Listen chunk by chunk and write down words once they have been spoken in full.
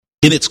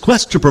In its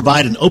quest to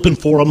provide an open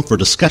forum for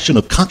discussion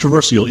of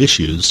controversial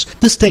issues,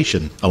 this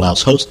station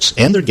allows hosts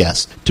and their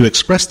guests to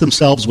express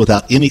themselves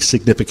without any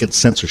significant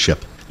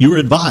censorship. You are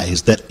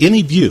advised that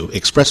any view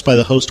expressed by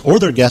the host or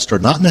their guest are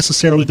not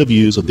necessarily the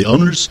views of the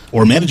owners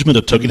or management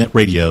of TogiNet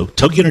Radio,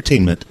 Togi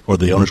Entertainment, or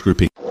the Owners Group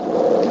Inc.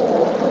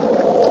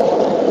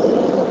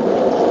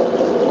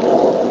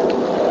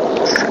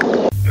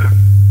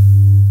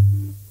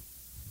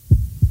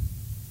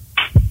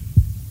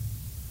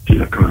 She's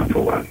not coming out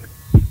for what?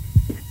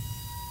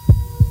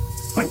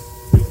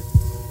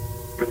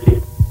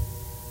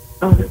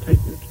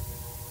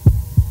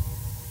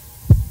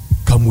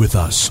 Come with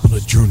us on a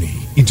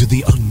journey into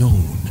the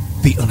unknown,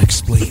 the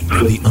unexplained,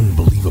 and the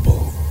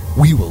unbelievable.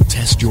 We will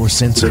test your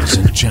senses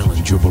and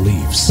challenge your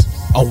beliefs.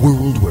 A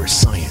world where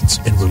science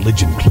and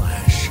religion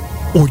clash.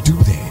 Or do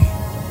they?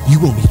 You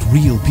will meet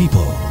real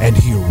people and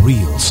hear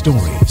real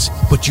stories,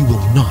 but you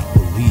will not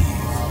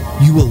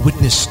believe. You will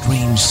witness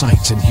strange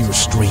sights and hear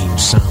strange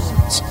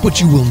sounds, but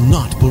you will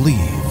not believe.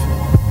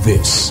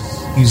 This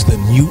is the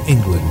New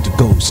England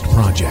Ghost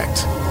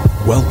Project.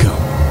 Welcome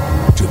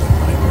to the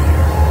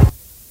nightmare.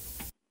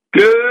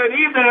 Good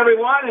evening,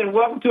 everyone, and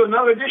welcome to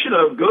another edition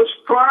of Ghost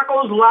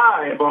Chronicles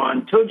Live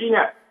on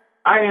TogiNet.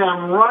 I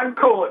am Ron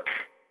Kolick.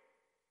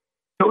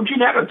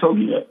 TogiNet or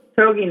TogiNet?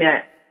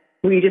 TogiNet.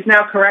 Were you just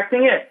now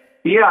correcting it?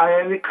 Yeah,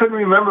 I couldn't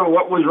remember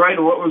what was right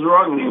and what was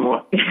wrong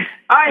anymore.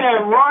 I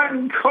am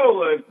Ron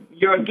Kolick,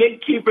 your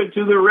gatekeeper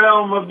to the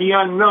realm of the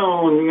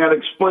unknown, the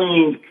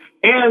unexplained,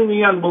 and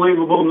the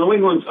unbelievable. New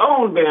England's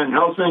own Van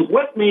Helsing.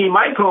 With me,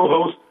 my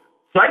co-host,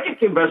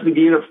 psychic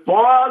investigator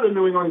for the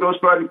New England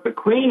Ghost Project, the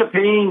Queen of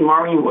Pain,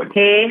 Maureen Wood.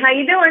 Hey, how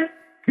you doing?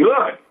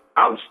 Good.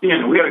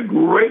 Outstanding. We had a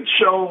great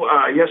show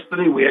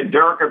yesterday. We had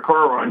Derek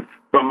Akora on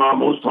from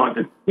Most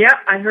Haunted. Yep,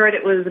 I heard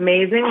it was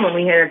amazing when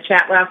we had a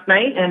chat last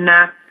night, and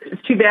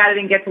it's too bad I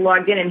didn't get to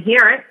log in and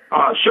hear it.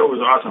 The show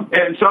was awesome.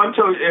 And it's on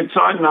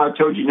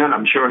TogiNet,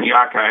 I'm sure, in the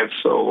archives,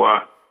 so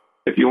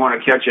if you want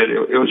to catch it,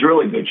 it was a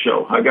really good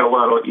show. I got a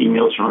lot of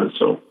emails from it,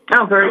 so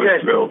very good.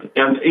 Thrilled.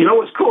 And you know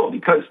what's cool?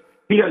 Because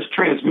he does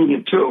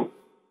transmedia, too.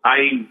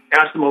 I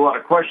asked him a lot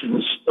of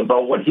questions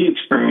about what he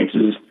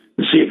experiences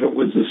to see if it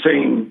was the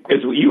same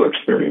as what you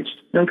experienced.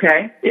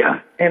 Okay. Yeah.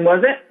 And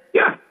was it?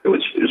 Yeah, it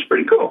was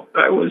pretty cool.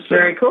 I was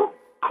very cool.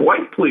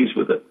 Quite pleased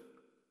with it.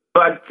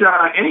 But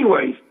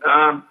anyways,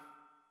 I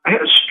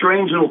had a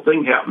strange little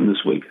thing happen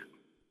this week.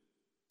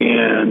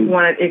 And you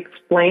want to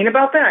explain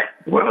about that?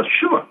 Well,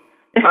 sure.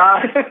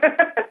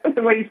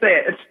 What do you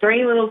say? A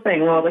strange little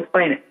thing. Well, I'll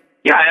explain it.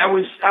 Yeah, I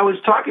was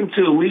talking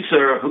to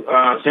Lisa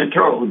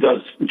Santoro, who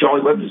does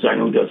Jolly Web Design,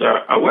 who does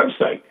our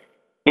website,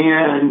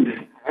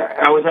 and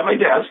I was at my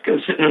desk,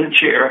 sitting in a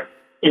chair,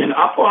 and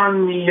up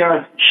on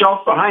the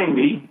shelf behind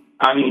me,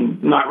 I mean,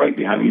 not right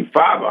behind me,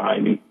 far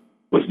behind me,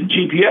 was the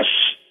GPS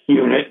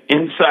unit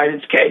inside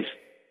its case,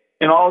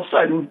 and all of a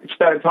sudden, it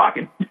started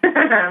talking.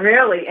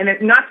 Really? And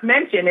not to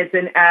mention, it's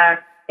an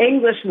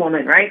English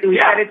woman, right? That we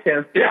said it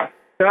to. Yeah.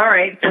 So, all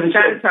right, so it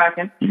started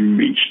talking. You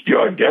reached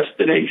your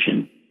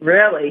destination.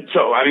 Really?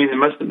 So, I mean, there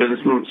must have been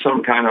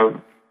some kind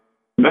of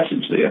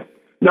message there.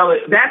 Now,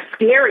 that's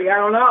scary. I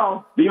don't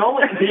know. The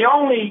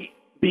only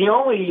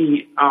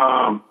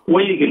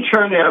way you can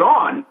turn that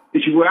on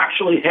is you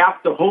actually have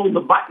to hold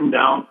the button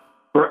down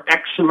for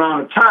X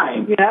amount of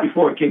time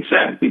before it kicks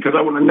in. Because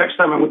next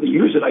time I went to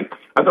use it, I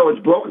thought it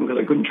was broken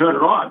because I couldn't turn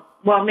it on.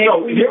 Well,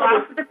 maybe you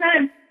lost the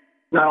pen.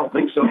 No, I don't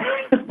think so.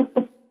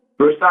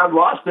 First I've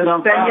lost it,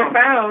 I'm then found. You're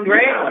found,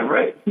 right? Yeah,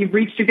 right. You've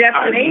reached your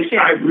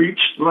destination. I've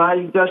reached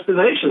my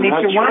destination.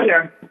 Makes you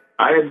wonder. Right.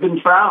 I have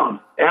been found.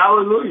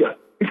 Hallelujah.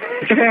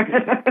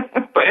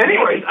 But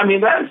anyways, I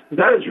mean, that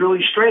is really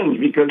strange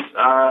because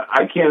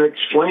I can't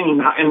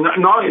explain. And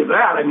not only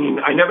that, I mean,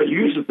 I never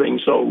use the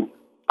thing, so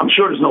I'm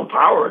sure there's no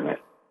power in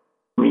it.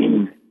 I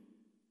mean,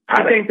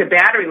 I think the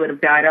battery would have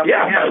died out.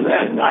 Yeah, by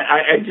then.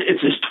 It's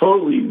just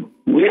totally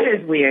weird.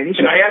 It is weird.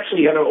 And I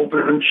actually had to open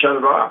it and shut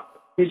it off.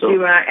 Did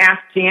you ask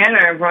Jan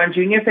or Ron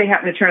Jr. if they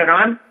happen to turn it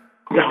on?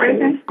 No, they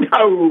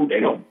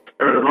don't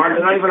turn it on.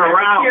 They're not even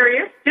around. I'm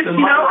curious. Just,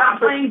 I'm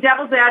playing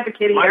devil's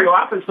advocate here. My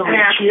office, I'm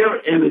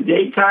here in the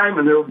daytime,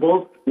 and they're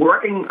both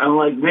working,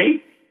 unlike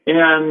me.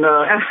 And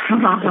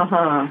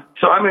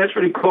so, I mean, it's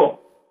pretty cool.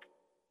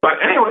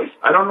 But anyways,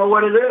 I don't know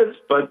what it is,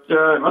 but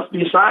it must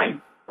be a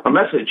sign, a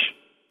message.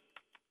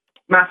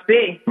 Must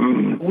be.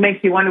 Mm-hmm. It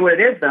makes you wonder what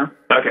it is, though.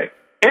 Okay.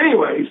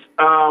 Anyways,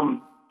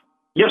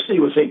 yesterday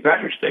was St.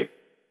 Patrick's Day.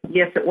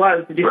 Yes, it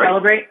was. Did you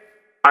celebrate?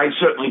 I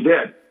certainly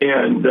did.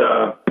 And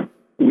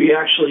we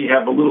actually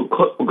have a little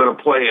clip we're going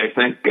to play, I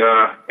think.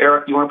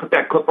 Eric, you want to put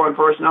that clip on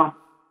for us now?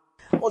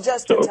 Well,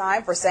 just in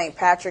time for St.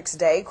 Patrick's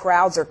Day,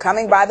 crowds are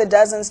coming by the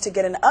dozens to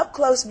get an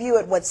up-close view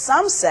at what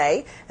some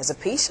say is a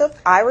piece of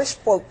Irish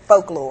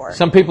folklore.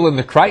 Some people in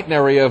the Crichton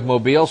area of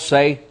Mobile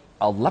say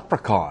a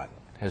leprechaun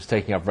is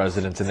taking up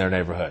residence in their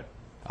neighborhood.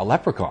 A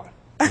leprechaun.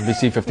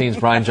 NBC 15's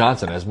Brian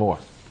Johnson has more.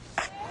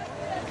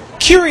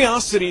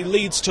 Curiosity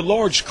leads to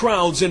large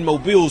crowds in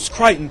Mobile's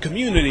Crichton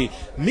community,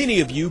 many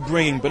of you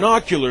bringing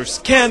binoculars,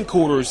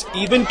 camcorders,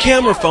 even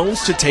camera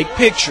phones to take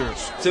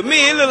pictures. To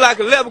me, it look like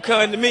a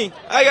leprechaun to me.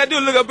 All I gotta do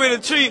is look up in the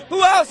tree.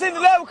 Who else seen the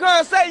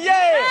leprechaun? Say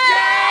yeah!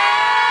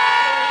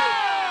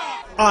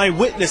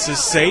 Eyewitnesses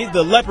say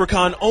the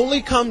leprechaun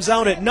only comes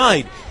out at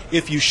night.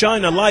 If you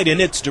shine a light in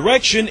its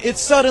direction, it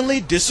suddenly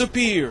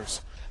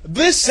disappears.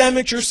 This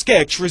amateur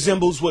sketch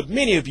resembles what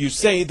many of you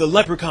say the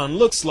leprechaun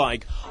looks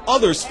like.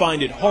 Others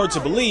find it hard to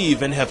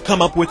believe and have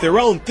come up with their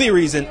own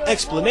theories and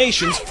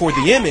explanations for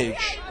the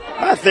image.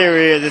 My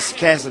theory is it's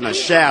casting a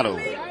shadow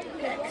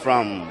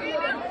from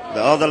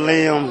the other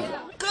limb.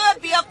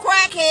 Could be a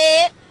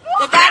crackhead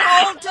that got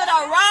hold to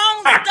the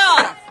wrong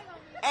stuff.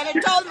 And it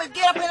told him to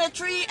get up in a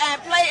tree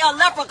and play a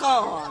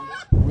leprechaun.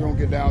 We're going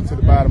to get down to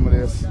the bottom of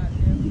this.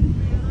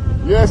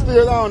 Yeah, it's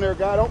still on there,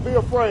 guy. Don't be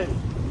afraid.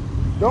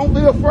 Don't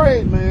be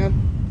afraid, man.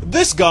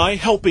 This guy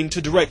helping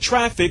to direct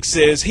traffic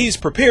says he's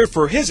prepared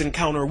for his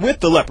encounter with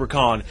the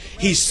leprechaun.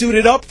 He's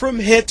suited up from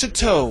head to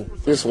toe.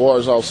 This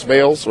wars off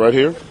spells right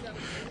here.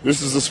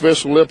 This is a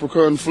special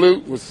leprechaun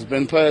flute, which has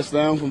been passed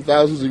down from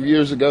thousands of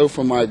years ago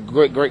from my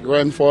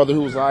great-great-grandfather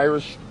who was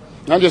Irish.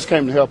 I just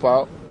came to help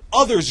out.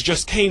 Others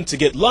just came to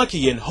get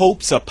lucky in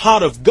hopes a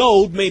pot of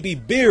gold may be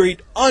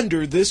buried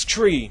under this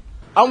tree.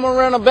 I'm going to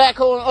run a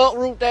backhoe and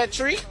uproot that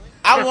tree.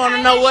 I want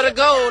to know where the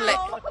gold is.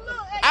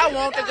 I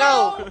want the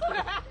gold.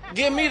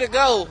 Give me the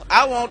gold.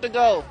 I want the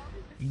gold.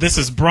 This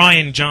is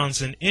Brian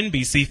Johnson,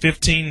 NBC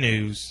 15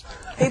 News.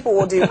 People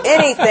will do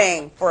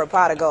anything for a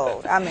pot of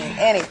gold. I mean,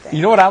 anything.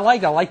 You know what I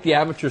like? I like the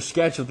amateur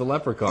sketch of the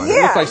leprechaun. Yeah,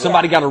 it looks like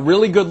somebody got a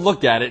really good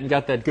look at it and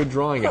got that good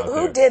drawing out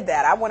there. Who did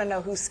that? I want to know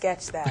who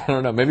sketched that. I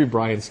don't know. Maybe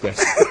Brian sketched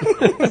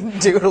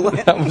it. Doodling.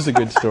 That was a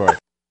good story.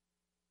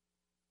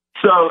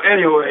 So,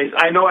 anyways,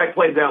 I know I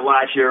played that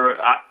last year.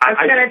 I was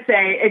going to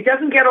say, it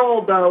doesn't get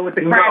old, though, with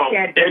the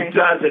crackhead thing. It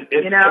doesn't.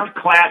 It's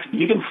classic.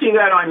 You can see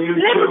that on YouTube.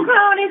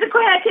 Leprechaun, he's a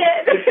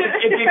crackhead.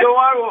 if you go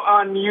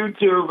on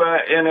YouTube,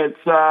 and it's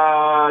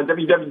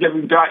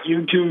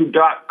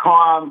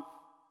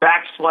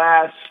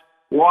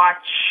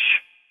www.youtube.com/watch,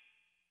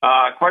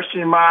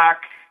 question mark,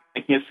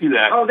 I can't see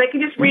that. Oh, they can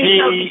just read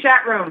it out the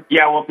chat room.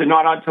 Yeah, well, if they're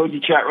not on Toji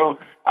chat room.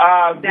 V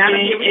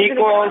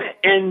equals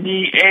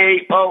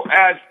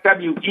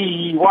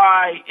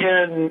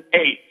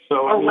NDAOSWEYN8. So,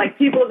 like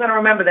people are going to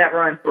remember that,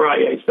 Ron.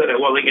 Right, I said it.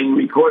 Well, they can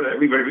record it.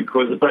 Everybody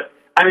records it. But,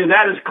 I mean,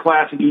 that is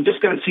classic. You're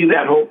just going to see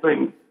that whole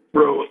thing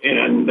through.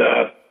 And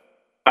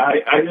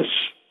I just,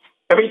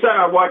 every time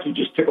I watch it,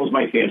 just tickles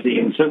my fancy.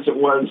 And since it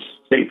was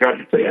St.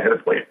 Patrick's Day, I had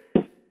to play it.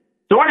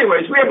 So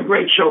anyways, we have a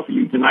great show for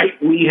you tonight.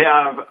 We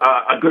have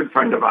a good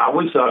friend of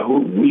ours who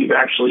we've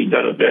actually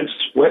done events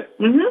with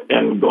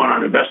and gone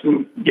on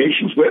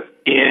investigations with,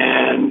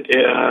 and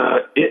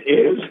it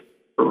is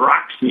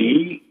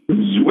Roxy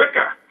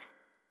Zwicker.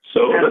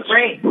 So let's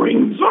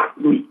bring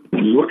Roxy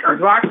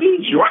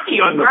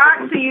on the phone.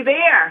 Roxy, you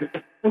there?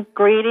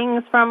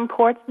 Greetings from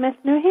Portsmouth,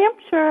 New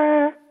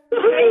Hampshire.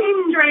 Hey,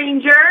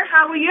 stranger.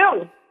 How are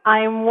you?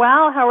 I'm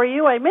well. How are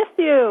you? I miss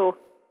you.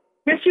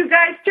 Miss you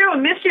guys, too. I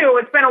miss you.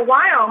 It's been a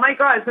while. My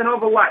God, it's been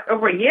over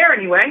a year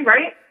anyway,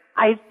 right?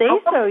 I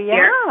think so,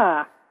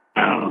 yeah. I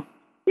don't know.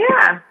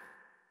 Yeah.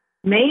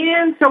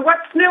 Man, so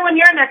what's new in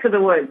your neck of the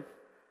woods?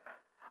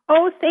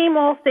 Oh, same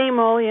old,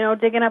 you know,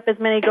 digging up as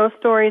many ghost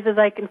stories as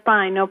I can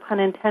find, no pun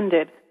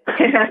intended.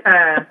 Yes,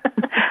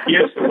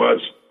 it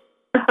was.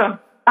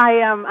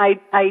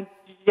 I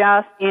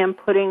just am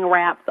putting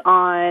wraps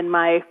on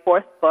my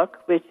fourth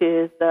book, which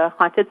is The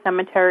Haunted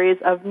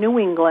Cemeteries of New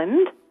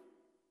England.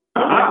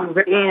 And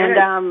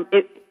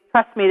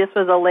trust me, this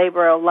was a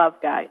labor of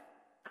love, guys.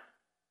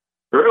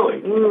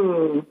 Really?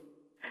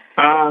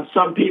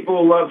 Some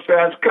people love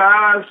fast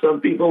cars.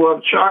 Some people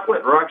love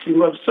chocolate. Roxy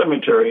loves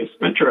cemeteries.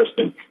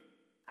 Interesting.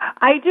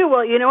 I do.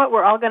 Well, you know what?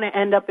 We're all going to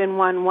end up in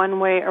one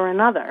way or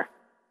another.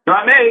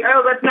 Not me.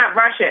 Oh, let's not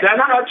rush it. That's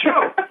not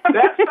true.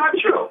 That's not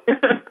true.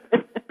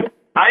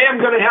 I am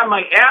going to have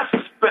my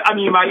ashes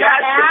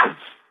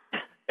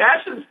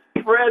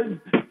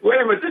spread. Wait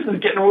a minute, this is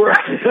getting worse.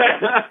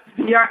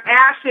 Your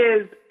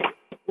ashes,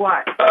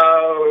 what?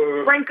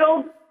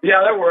 Sprinkled?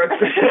 Yeah, that works.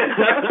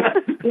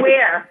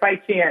 Where, by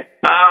chance?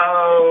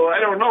 I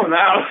don't know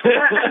now.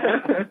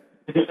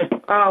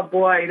 Oh,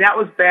 boy, that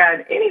was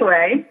bad.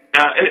 Anyway.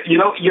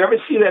 You ever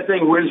see that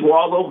thing, Where's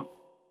Waldo?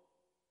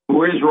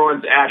 Where's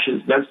Ron's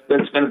ashes? That's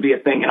going to be a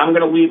thing. And I'm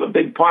going to leave a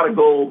big pot of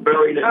gold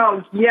buried in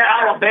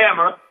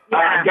Alabama,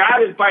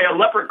 guarded by a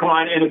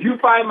leprechaun. And if you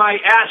find my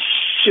ashes,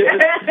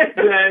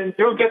 then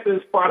you'll get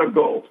this pot of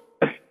gold.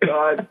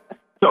 God.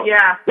 So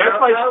that's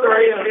my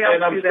story,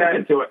 and I'm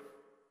sticking to it.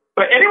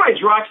 But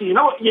anyways, Roxy, you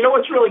know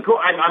what's really cool?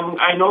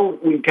 I know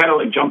we kind of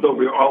like jumped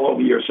all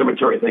over your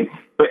cemetery thing.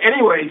 But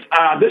anyways,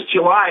 this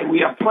July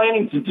we are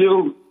planning to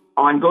do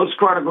on Ghost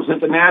Chronicles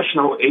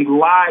International a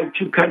live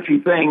two-country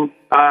thing.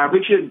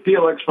 Richard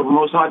Felix from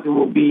Most Haunted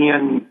will be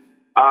in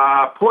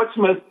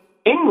Portsmouth,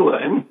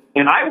 England,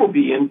 and I will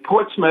be in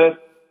Portsmouth,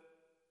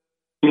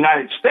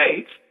 United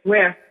States.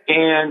 Where?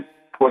 And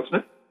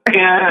Portsmouth,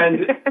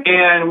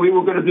 and we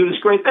were going to do this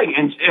great thing,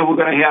 and we're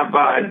going to have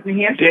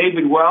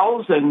David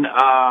Wells and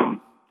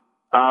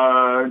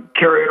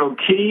Carrie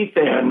O'Keefe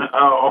and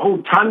a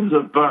whole tons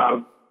of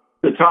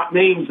the top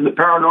names in the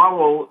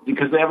paranormal,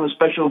 because they have a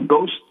special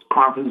ghost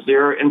conference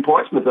there in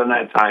Portsmouth on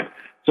that time.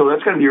 So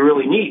that's going to be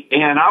really neat.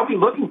 And I'll be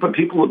looking for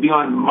people to be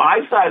on my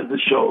side of the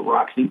show,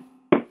 Roxy.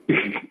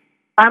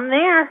 I'm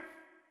there.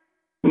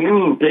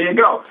 There you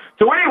go.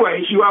 So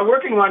anyways, you are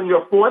working on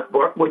your fourth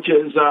book, which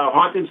is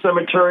Haunted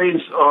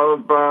Cemeteries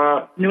of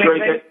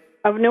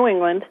New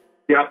England.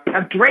 Yeah.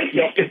 Of Drake.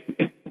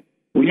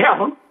 We have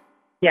them.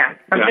 Yeah,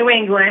 from New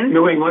England.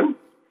 New England.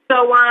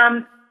 So,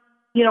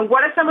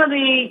 what are some of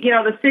the,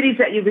 the cities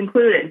that you've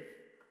included?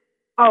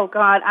 Oh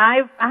God,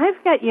 I've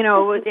got,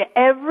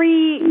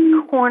 every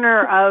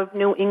corner of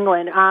New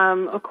England.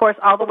 Of course,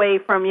 all the way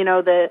from,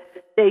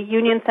 the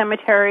Union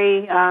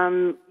Cemetery,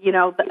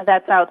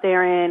 that's out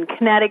there in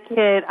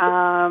Connecticut,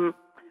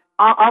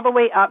 all the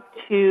way up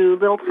to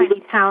little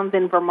tiny towns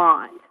in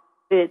Vermont.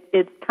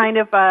 It's kind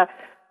of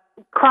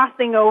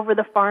crossing over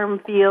the farm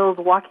fields,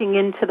 walking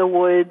into the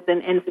woods,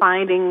 and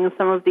finding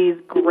some of these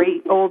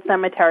great old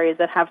cemeteries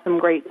that have some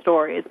great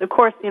stories. Of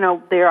course,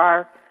 there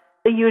are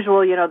the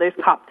usual, there's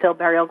Copp's Hill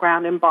Burial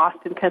Ground in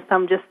Boston, because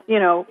some just,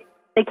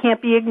 they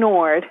can't be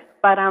ignored.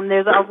 But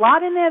there's a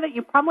lot in there that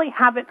you probably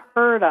haven't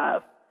heard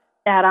of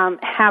that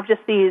have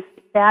just these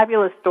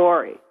fabulous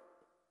stories.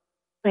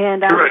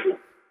 And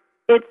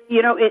it's,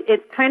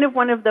 it's kind of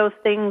one of those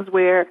things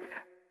where,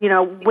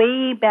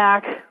 way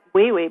back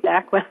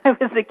when I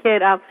was a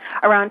kid,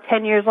 around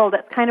 10 years old,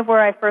 that's kind of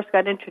where I first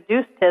got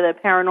introduced to the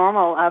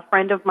paranormal. A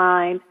friend of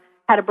mine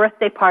had a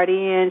birthday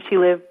party, and she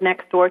lived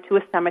next door to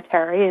a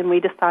cemetery, and we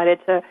decided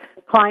to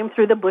climb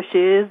through the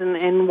bushes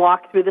and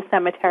walk through the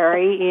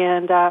cemetery,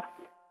 and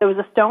there was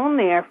a stone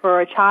there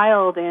for a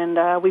child,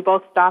 and we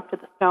both stopped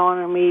at the stone,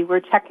 and we were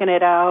checking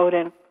it out,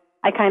 and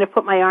I kind of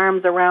put my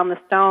arms around the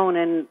stone,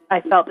 and I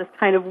felt this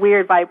kind of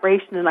weird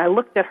vibration, and I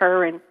looked at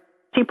her, and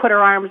she put her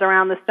arms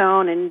around the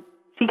stone, and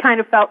she kind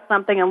of felt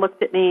something and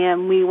looked at me,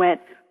 and we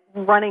went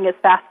running as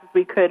fast as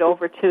we could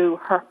over to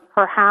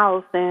her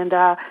house, and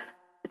the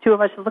two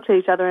of us looked at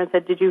each other and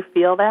said, "Did you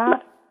feel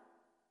that?"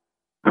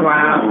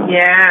 Wow.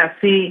 Yeah.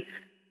 See,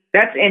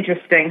 that's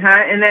interesting, huh?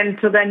 And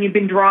then you've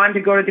been drawn to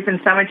go to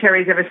different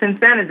cemeteries ever since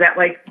then. Is that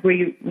like where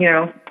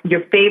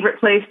your favorite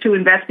place to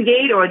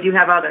investigate, or do you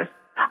have others?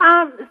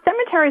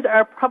 Cemeteries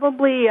are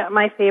probably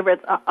my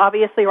favorites.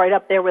 Obviously, right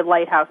up there with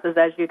lighthouses,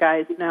 as you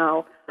guys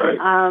know. Right.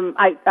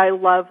 I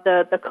love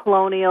the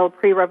colonial,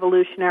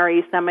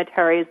 pre-revolutionary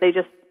cemeteries. They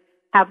just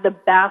have the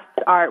best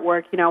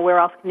artwork. Where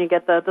else can you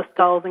get the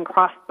skulls and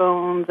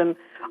crossbones and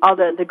all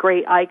the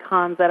great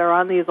icons that are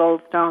on these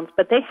old stones?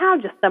 But they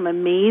have just some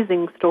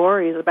amazing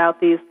stories about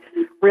these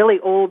really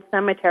old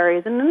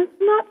cemeteries, and it's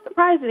not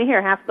surprising to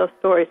hear half of those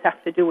stories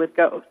have to do with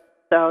ghosts.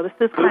 So this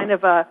is kind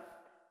of a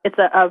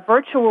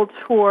virtual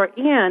tour,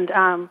 and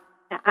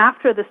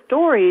after the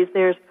stories,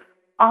 there's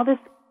all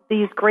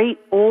these great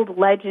old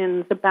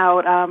legends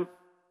about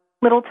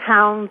little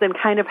towns and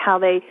kind of how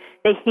they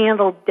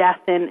handled death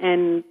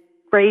in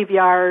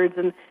graveyards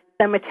and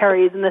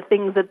cemeteries and the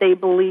things that they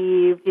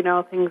believed,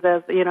 things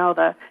as,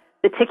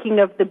 the ticking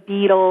of the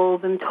beetles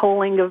and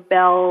tolling of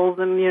bells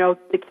and,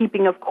 the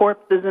keeping of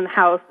corpses in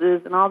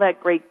houses and all that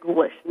great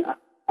ghoulish stuff.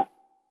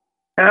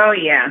 Oh,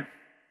 yeah.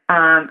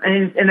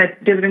 And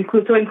does it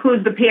include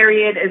the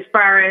period as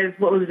far as,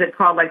 what was it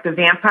called, like the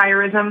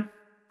vampirism?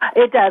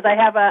 It does. I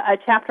have a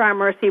chapter on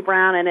Mercy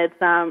Brown, and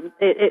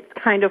it's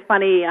kind of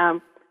funny.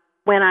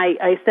 When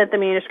I sent the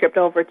manuscript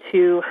over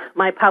to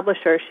my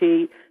publisher,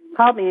 she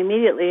called me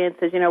immediately and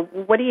says,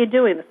 "What are you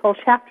doing? This whole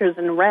chapter's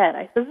in red."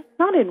 I said, "It's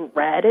not in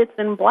red. It's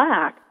in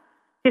black."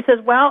 She says,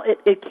 "Well,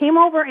 it came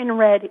over in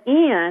red,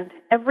 and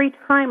every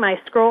time I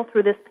scroll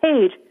through this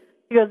page,"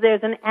 she goes,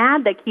 "there's an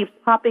ad that keeps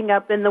popping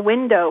up in the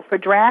window for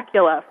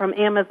Dracula from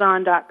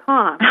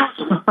Amazon.com."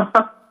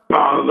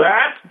 Oh,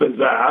 that's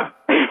bizarre.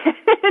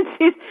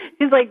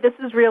 she's like, "This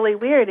is really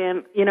weird."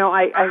 And,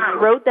 I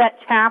wrote that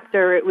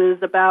chapter. It was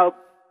about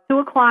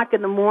 2:00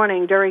 in the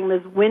morning during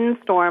this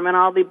windstorm, and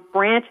all the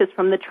branches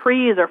from the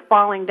trees are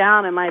falling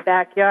down in my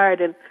backyard.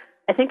 And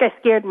I think I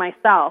scared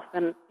myself.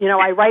 And,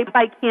 I write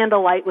by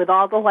candlelight with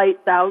all the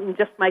lights out and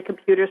just my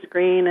computer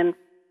screen. And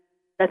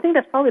I think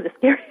that's probably the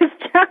scariest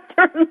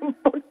chapter in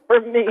the book for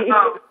me.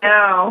 Oh,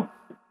 no.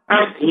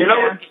 You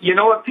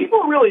know what?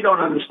 People really don't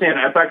understand.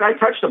 In fact, I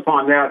touched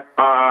upon that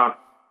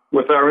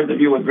with our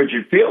interview with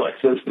Richard Felix.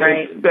 Is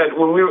that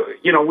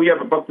when we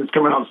have a book that's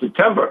coming out in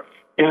September,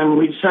 and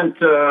we sent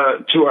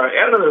to our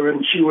editor,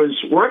 and she was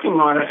working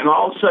on it, and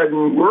all of a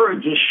sudden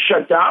Word just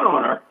shut down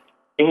on her,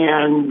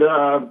 and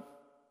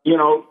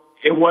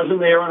it wasn't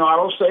there in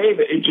autosave.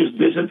 It just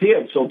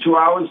disappeared. So 2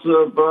 hours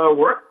of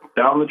work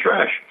down the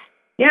trash.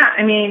 Yeah,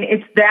 I mean,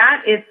 it's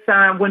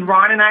when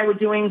Ron and I were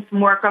doing some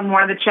work on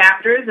one of the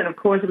chapters, and of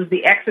course it was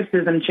the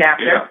exorcism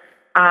chapter.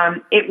 Yeah.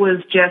 It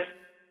was just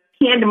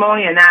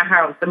pandemonium in that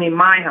house. I mean,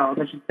 my house,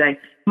 I should say.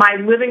 My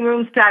living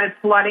room started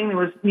flooding. There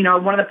was,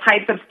 one of the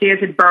pipes upstairs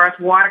had burst,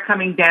 water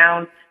coming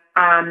down.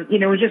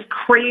 It was just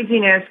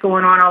craziness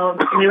going on all over.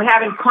 We were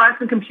having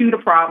constant computer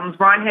problems.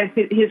 Ron had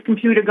his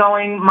computer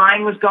going.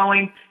 Mine was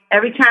going.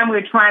 Every time we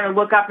were trying to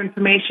look up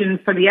information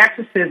for the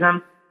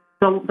exorcism,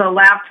 the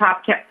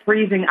laptop kept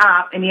freezing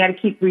up, and he had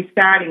to keep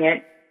restarting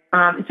it.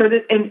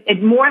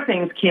 And more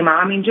things came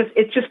out. I mean,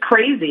 it's just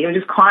crazy. It was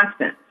just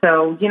constant.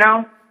 So,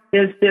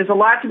 there's a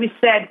lot to be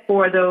said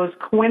for those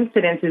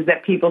coincidences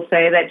that people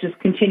say that just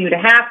continue to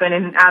happen,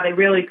 and are they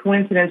really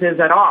coincidences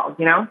at all,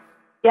 Yeah,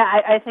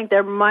 I think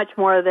they're much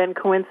more than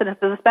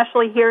coincidences,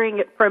 especially hearing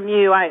it from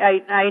you.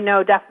 I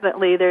know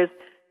definitely there's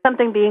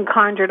something being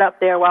conjured up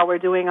there while we're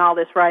doing all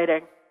this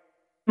writing.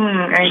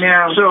 I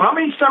know. So how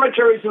many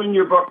cemeteries are in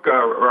your book,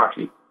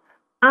 Roxy?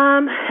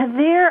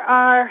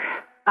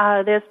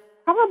 There's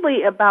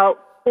probably about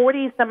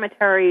 40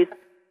 cemeteries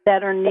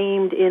that are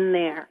named in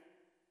there.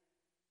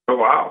 Oh,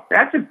 wow.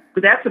 That's a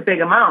big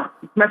amount.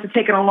 You must have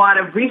taken a lot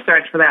of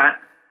research for that.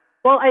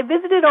 Well, I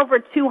visited over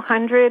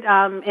 200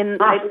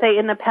 I'd say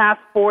in the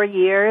past 4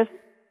 years.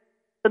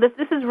 So this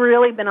has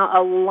really been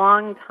a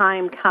long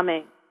time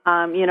coming.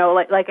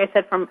 Like I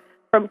said, from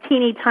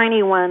teeny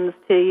tiny ones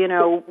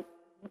to,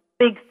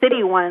 big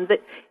city ones.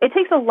 It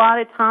takes a lot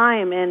of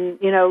time and,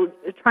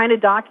 trying to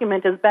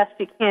document as best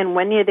you can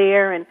when you're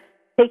there and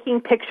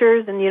taking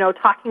pictures and,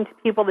 talking to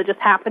people that just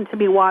happen to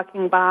be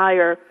walking by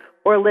or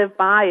live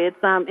by.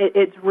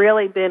 It's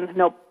really been,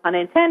 no pun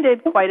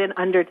intended, quite an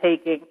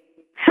undertaking.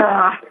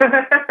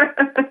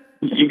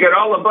 You get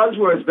all the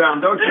buzzwords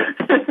down, don't you?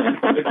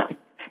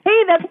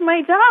 Hey, that's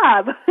my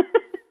job.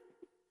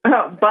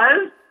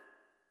 Buzz?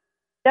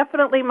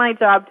 Definitely my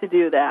job to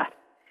do that.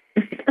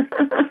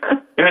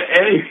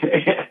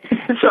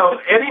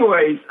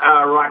 Anyways,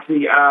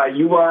 Roxy,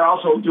 you are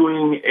also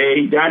doing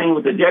a Dining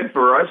with the Dead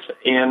for us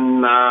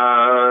in,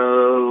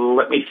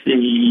 let me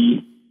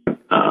see,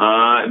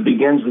 it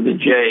begins with a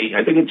J.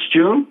 I think it's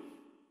June?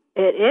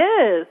 It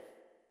is.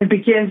 It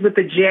begins with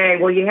the J.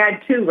 Well, you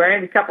had two,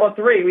 right? A couple of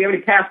three. We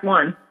already passed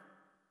one.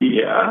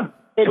 Yeah.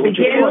 It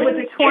begins with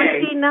the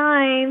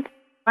 29th.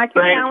 Mark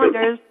your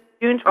calendars,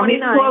 June 29th.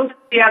 He's close to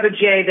the other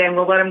J, then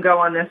we'll let him go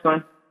on this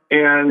one.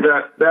 And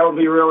that'll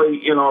be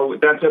really,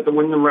 that's at the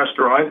Wyndham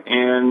Restaurant,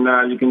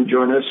 and you can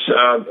join us.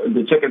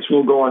 The tickets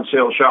will go on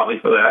sale shortly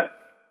for that.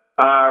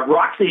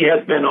 Roxy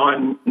has been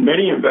on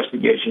many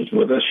investigations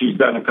with us. She's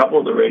done a couple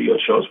of the radio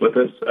shows with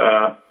us.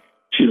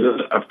 She's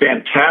a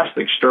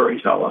fantastic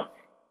storyteller.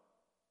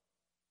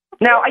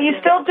 Now, are you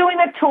still doing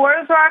the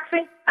tours,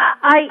 Roxy?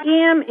 I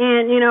am,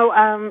 and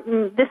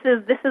this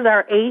is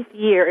our 8th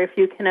year, if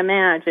you can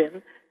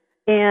imagine.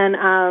 And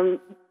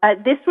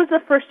this was the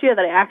first year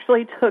that I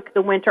actually took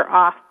the winter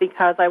off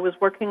because I was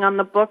working on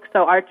the book.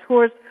 So our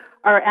tours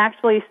are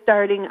actually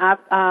starting up.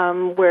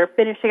 We're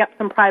finishing up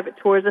some private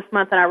tours this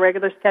month, and our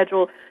regular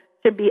schedule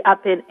should be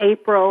up in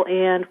April.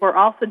 And we're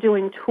also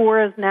doing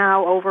tours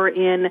now over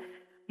in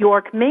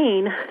York,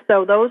 Maine.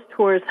 So those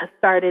tours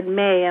start in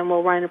May and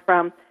will run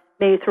from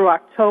May through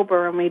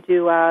October. And we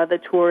do the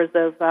tours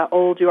of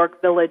Old York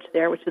Village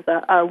there, which is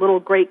a little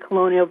great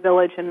colonial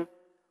village and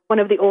one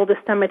of the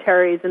oldest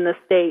cemeteries in the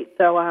state.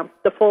 So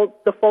the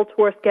full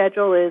tour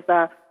schedule is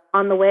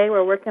on the way.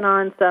 We're working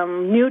on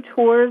some new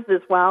tours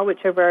as well,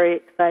 which are very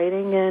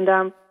exciting. And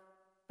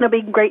it'll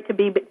be great to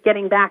be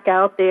getting back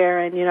out there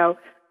and,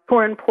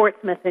 touring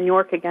Portsmouth and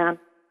York again.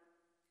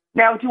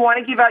 Now, do you want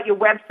to give out your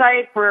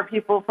website for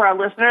our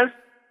listeners?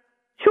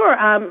 Sure.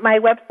 My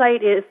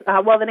website is,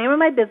 the name of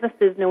my business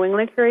is New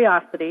England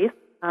Curiosities.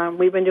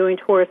 We've been doing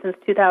tours since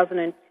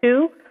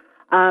 2002.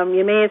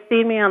 You may have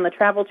seen me on the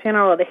Travel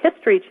Channel or the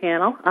History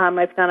Channel.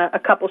 I've done a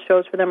couple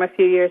shows for them a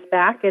few years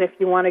back. And if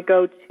you want to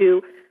go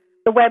to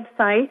the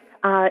website,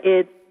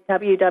 it's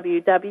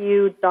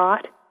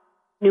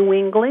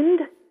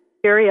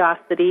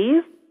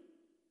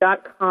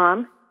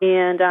www.newenglandcuriosities.com.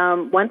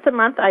 And once a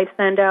month, I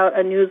send out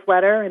a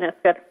newsletter, and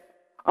it's got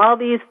all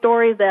these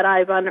stories that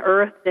I've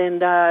unearthed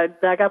and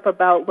dug up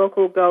about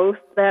local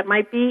ghosts that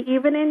might be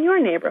even in your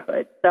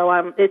neighborhood. So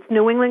it's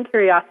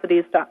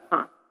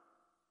newenglandcuriosities.com.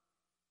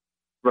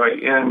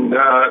 Right. And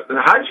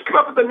how did you come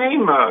up with the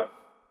name,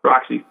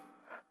 Roxy?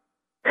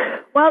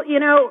 Well,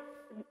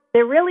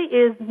 there really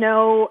is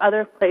no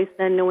other place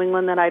than New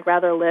England that I'd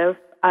rather live.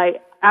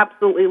 I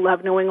absolutely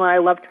love New England. I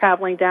love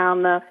traveling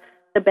down the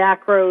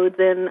back roads,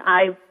 and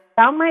I've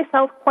found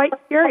myself quite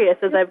curious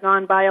as I've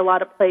gone by a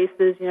lot of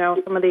places,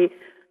 some of the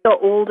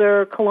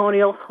older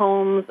colonial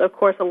homes, of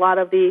course, a lot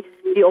of the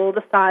old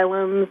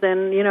asylums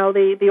and,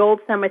 the old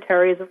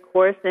cemeteries, of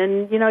course,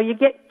 and, you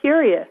get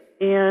curious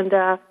and,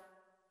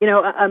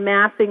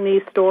 amassing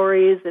these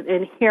stories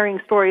and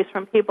hearing stories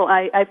from people,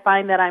 I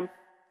find that I'm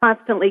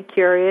constantly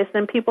curious,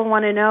 and people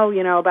want to know,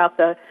 about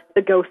the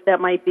ghosts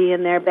that might be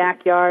in their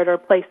backyard or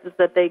places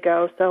that they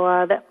go.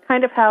 So that's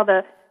kind of how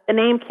the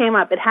name came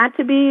up. It had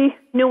to be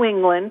New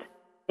England,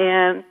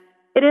 and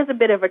it is a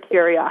bit of a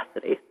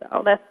curiosity.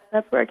 So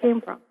that's where it came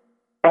from.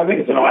 I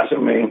think it's an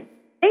awesome name.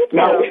 Thank you.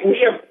 Now,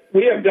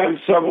 we have done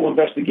several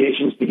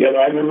investigations together.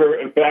 I remember,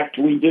 in fact,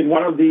 we did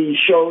one of the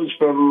shows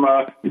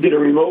we did a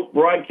remote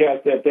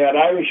broadcast at that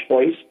Irish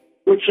place,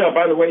 which,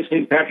 by the way,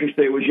 St. Patrick's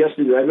Day was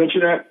yesterday. Did I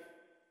mention that?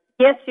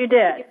 Yes, you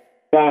did.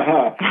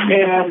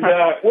 And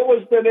what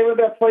was the name of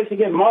that place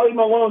again? Molly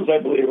Malone's, I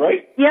believe,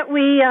 right? Yeah,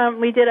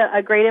 we did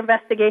a great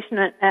investigation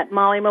at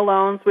Molly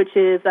Malone's, which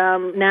is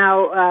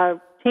now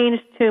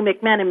changed to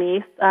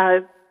McMenemy's.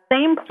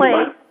 Same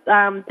place,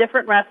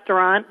 different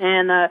restaurant,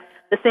 and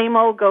the same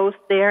old ghost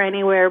there,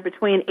 anywhere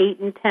between 8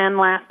 and 10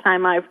 last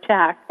time I've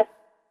checked.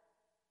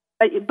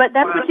 But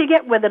that's what you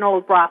get with an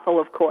old brothel,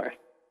 of course.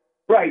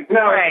 Right.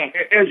 Now,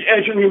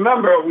 as you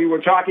remember, we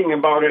were talking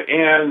about it,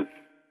 and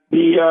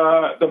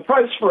the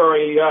price for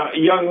a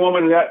young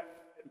woman that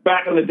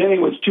back in the day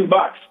was $2.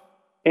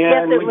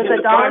 And yes, it was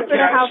 $1 for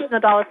the house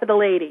and $1 for the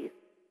ladies.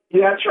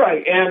 Yeah, that's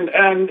right. And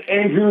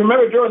if you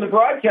remember during the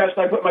broadcast,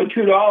 I put my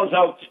 $2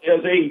 out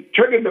as a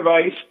trigger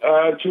device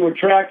to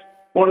attract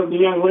one of the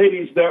young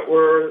ladies that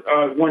were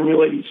one of the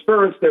lady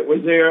spirits that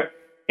was there,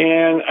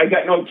 and I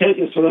got no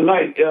takers for the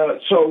night.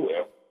 So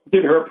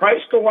did her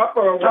price go up,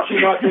 or was she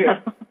not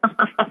there?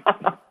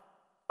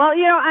 Well,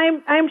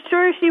 I'm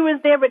sure she was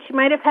there, but she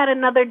might have had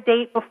another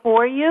date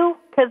before you,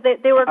 because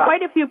there were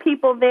quite a few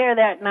people there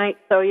that night.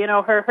 So,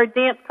 her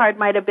dance card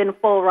might have been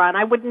full run.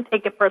 I wouldn't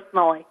take it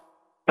personally.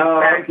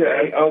 Oh,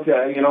 okay.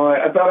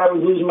 I thought I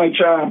was losing my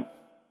charm.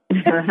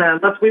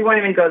 We won't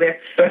even go there.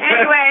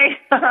 Anyway,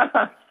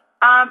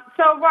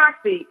 so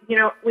Roxy,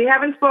 we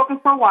haven't spoken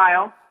for a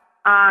while.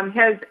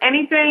 Has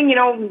anything,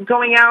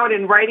 going out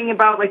and writing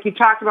about, like you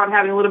talked about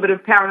having a little bit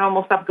of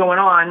paranormal stuff going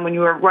on when you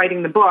were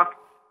writing the book,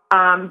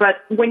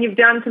 but when you've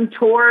done some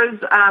tours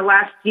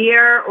last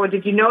year, or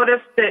did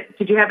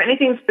you have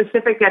anything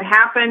specific that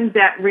happened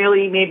that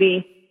really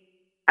maybe,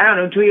 I don't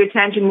know, drew your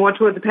attention more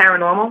towards the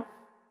paranormal?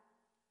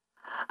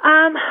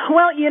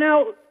 Well,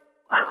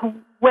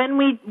 when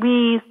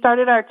we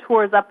started our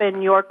tours up in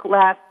New York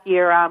last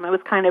year, it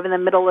was kind of in the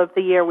middle of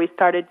the year we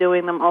started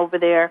doing them over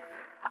there,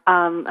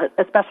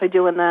 especially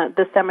doing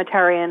the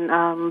cemetery,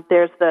 and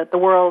there's the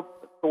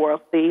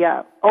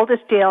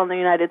oldest jail in the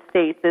United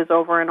States is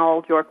over in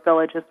Old York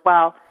Village as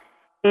well.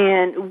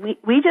 And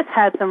we just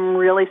had some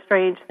really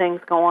strange things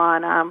go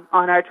on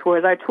our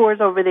tours. Our tours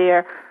over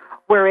there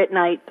were at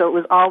night, so it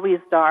was always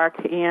dark,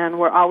 and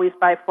we're always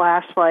by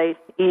flashlight.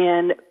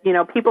 And,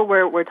 people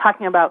were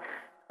talking about,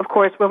 of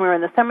course, when we were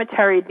in the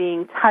cemetery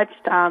being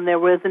touched. There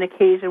was an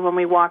occasion when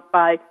we walked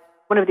by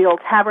one of the old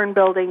tavern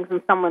buildings,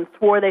 and someone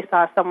swore they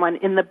saw someone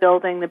in the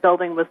building. The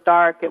building was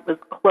dark. It was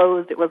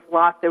closed. It was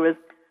locked. There was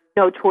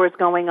no tours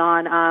going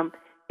on.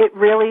 It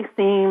really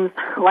seems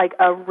like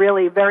a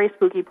really very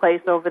spooky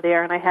place over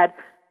there, and I had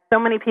so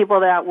many people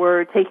that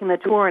were taking the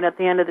tour, and at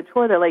the end of the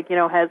tour, they're like,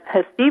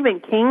 has Stephen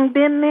King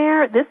been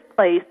there? This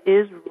place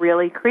is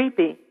really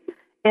creepy.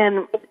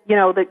 And,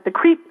 the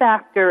creep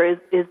factor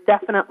is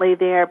definitely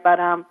there, but,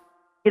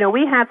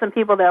 we had some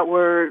people that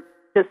were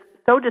just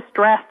so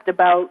distressed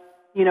about,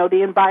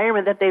 the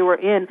environment that they were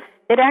in.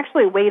 They'd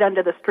actually wait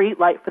under the street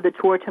light for the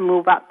tour to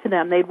move up to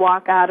them. They'd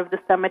walk out of the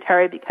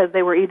cemetery because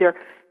they were either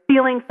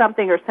feeling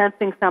something or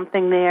sensing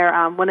something there.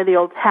 One of the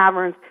old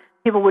taverns,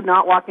 people would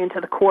not walk into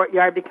the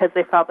courtyard because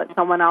they felt that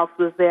someone else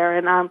was there.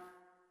 And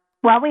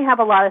while we have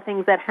a lot of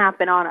things that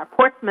happen on our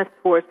Portsmouth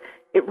tours,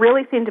 it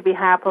really seemed to be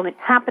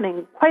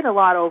happening quite a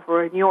lot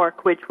over in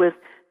York, which was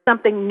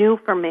something new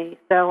for me.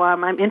 So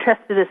I'm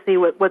interested to see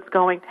what's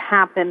going to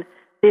happen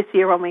this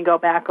year when we go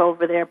back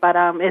over there. But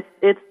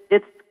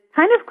it's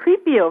kind of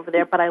creepy over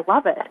there, but I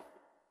love it.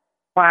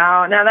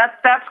 Wow, now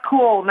that's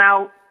cool.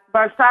 Now,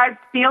 besides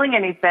feeling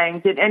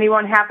anything, did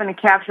anyone happen to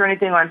capture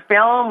anything on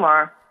film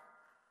or?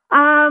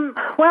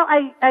 Well,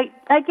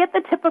 I get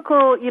the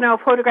typical,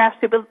 photographs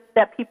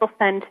that people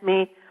send to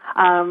me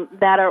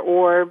that are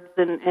orbs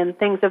and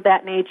things of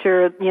that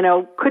nature.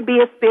 Could be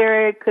a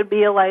spirit, could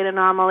be a light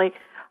anomaly.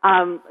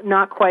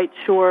 Not quite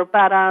sure,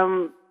 but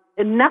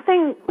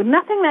nothing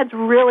that's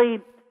really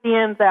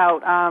stands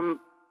out,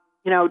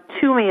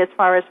 to me as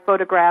far as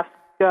photographs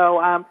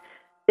go.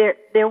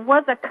 There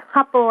was a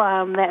couple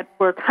that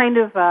were kind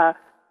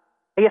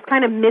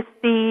of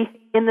misty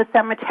in the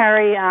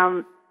cemetery.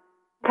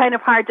 Kind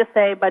of hard to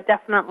say, but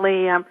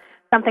definitely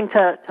something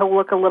to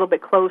look a little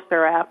bit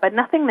closer at, but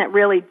nothing that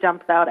really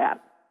jumps out at.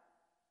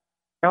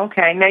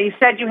 Okay. Now, you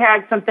said you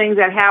had some things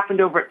that happened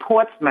over at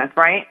Portsmouth,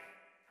 right?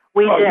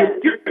 We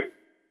did.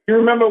 You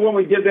remember when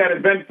we did that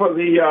event for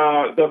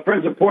the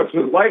Friends of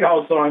Portsmouth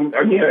Lighthouse on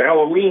near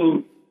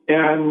Halloween,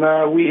 and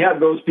we had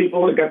those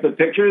people that got the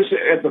pictures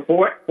at the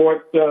Fort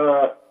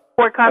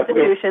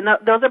Constitution.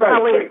 Those are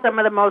probably some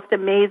of the most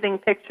amazing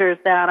pictures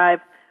that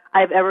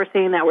I've ever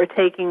seen that were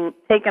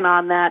taken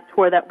on that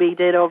tour that we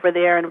did over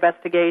there,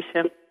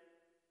 investigation.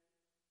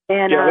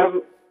 And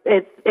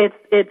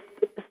it's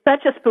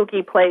such a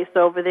spooky place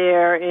over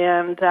there,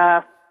 and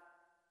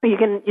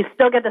you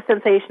still get the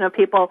sensation of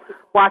people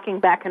walking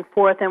back and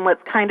forth. And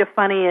what's kind of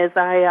funny is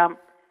I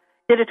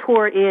did a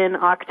tour in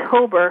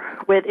October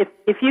with,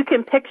 if you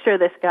can picture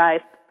this,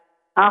 guys,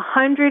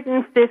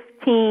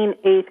 115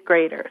 eighth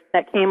graders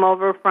that came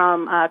over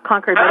from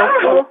Concord Middle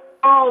School.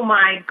 Oh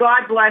my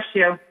God, bless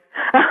you.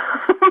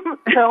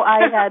 So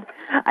I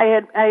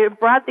had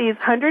brought these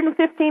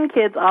 115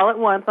 kids all at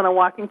once on a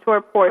walking tour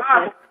of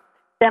Portsmouth,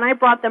 Then I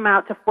brought them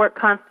out to Fort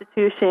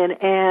Constitution,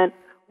 and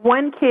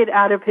one kid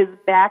out of his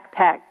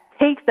backpack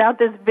takes out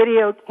this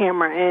video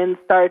camera and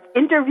starts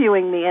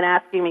interviewing me and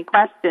asking me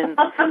questions.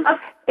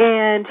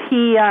 And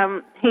he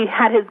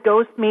had his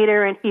ghost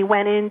meter, and he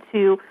went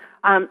into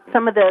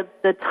some of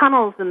the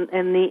tunnels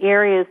and the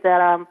areas that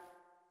are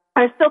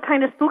still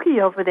kind of spooky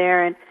over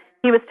there. And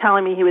he was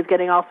telling me he was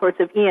getting all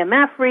sorts of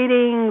EMF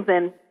readings,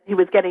 and he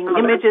was getting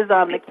images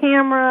on the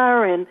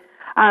camera, and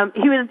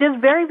he was just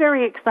very,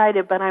 very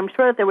excited, but I'm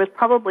sure that there was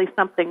probably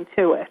something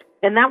to it.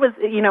 And that was,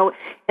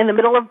 in the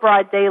middle of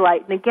broad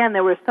daylight. And again,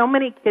 there were so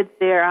many kids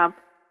there, I'm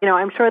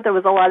sure there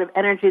was a lot of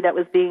energy that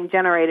was being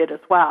generated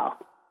as well.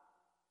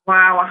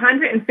 Wow,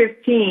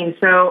 115.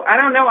 So I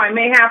don't know. I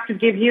may have to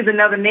give you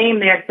another name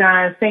there,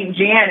 St.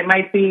 Jan. It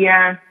might be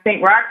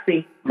St.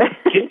 Roxy.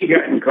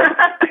 Kindergarten cop.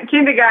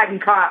 Kindergarten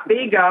cop. There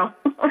you go.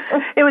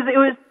 It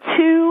was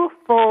 2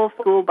 full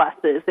school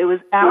buses. It was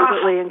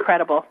absolutely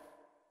incredible.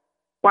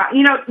 Wow.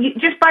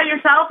 Just by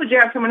yourself, or did you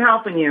have someone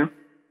helping you?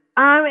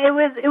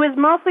 It was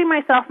mostly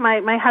myself.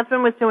 My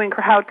husband was doing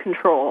crowd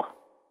control.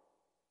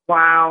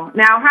 Wow.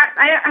 Now,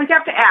 I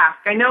have to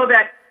ask. I know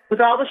that with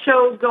all the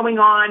shows going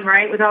on,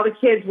 right, with all the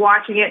kids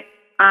watching it,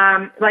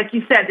 like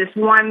you said, this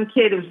one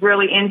kid was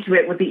really into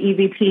it with the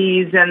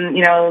EVPs and,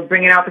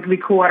 bringing out the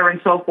recorder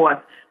and so forth.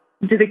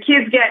 Do the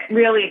kids get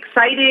really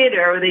excited,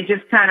 or were they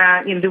just kind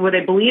of, were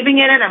they believing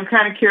in it? I'm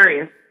kind of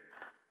curious.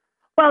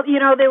 Well,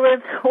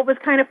 what was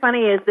kind of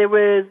funny is there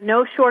was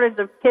no shortage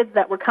of kids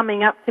that were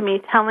coming up to me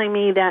telling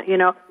me that,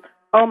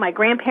 oh, my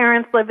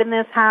grandparents live in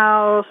this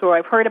house, or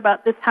I've heard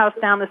about this house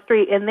down the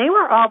street. And they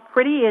were all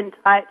pretty in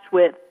touch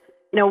with,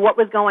 what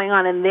was going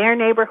on in their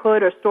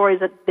neighborhood or stories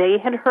that they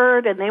had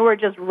heard, and they were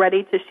just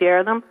ready to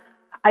share them.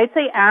 I'd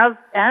say as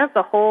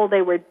a whole,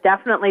 they were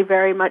definitely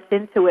very much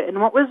into it.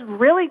 And what was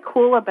really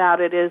cool about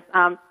it is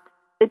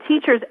the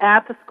teachers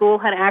at the school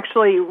had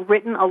actually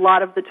written a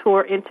lot of the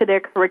tour into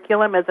their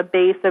curriculum as a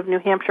base of New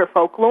Hampshire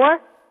folklore.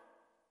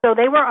 So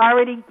they were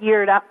already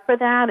geared up for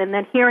that. And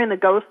then hearing the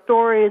ghost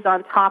stories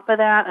on top of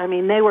that, I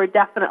mean, they were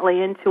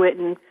definitely into it,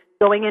 and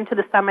going into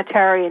the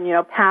cemetery and,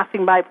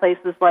 passing by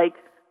places like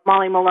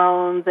Molly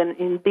Malone's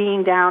and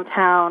being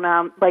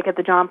downtown, like at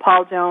the John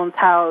Paul Jones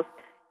house.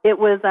 It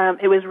was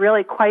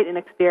really quite an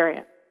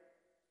experience.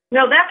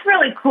 That's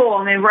really cool.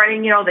 And they're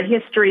writing, the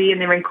history,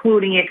 and they're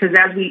including it because,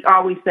 as we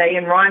always say,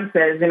 and Ron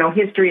says,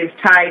 history is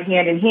tied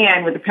hand in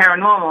hand with the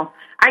paranormal.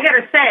 I got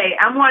to say,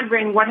 I'm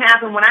wondering what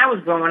happened when I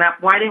was growing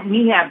up. Why didn't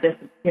we have this,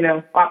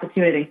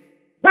 opportunity?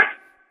 What?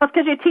 Well,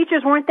 because your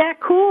teachers weren't that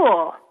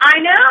cool. I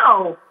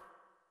know.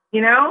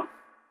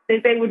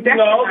 They would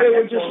definitely. No, they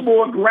were just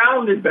more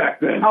grounded back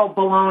then. Oh,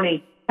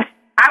 baloney.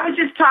 I was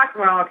just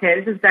talking,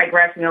 this is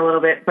digressing a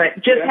little bit, but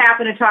just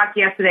happened to talk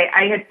yesterday.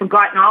 I had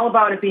forgotten all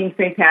about it being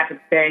St.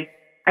 Patrick's Day.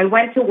 I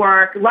went to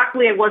work.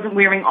 Luckily, I wasn't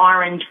wearing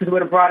orange because it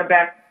would have brought it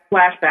back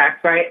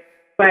flashbacks, right?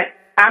 But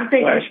I'm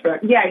thinking,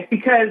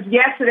 because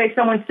yesterday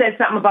someone said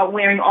something about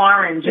wearing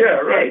orange.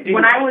 Yeah, right.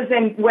 When I was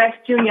in West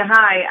Junior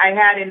High, I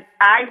had an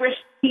Irish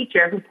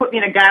teacher who put me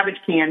in a garbage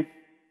can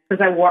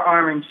because I wore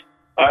orange.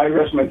 I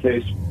rest my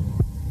case.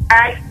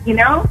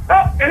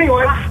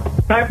 Anyway,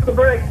 time for the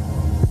break.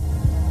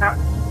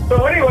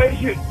 So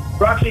anyways,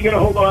 Roxy, you going to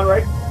hold on,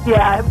 right?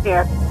 Yeah, I'm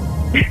here.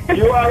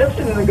 You are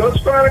listening to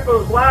Ghost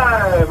Chronicles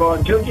live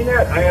on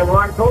JojiNet. I am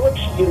Ron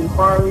Kolich in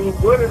Farley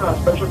Wood, and our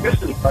special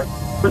guest is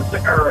Prince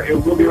Sarah.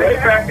 And we'll be right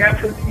back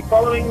after the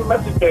following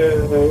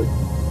messages.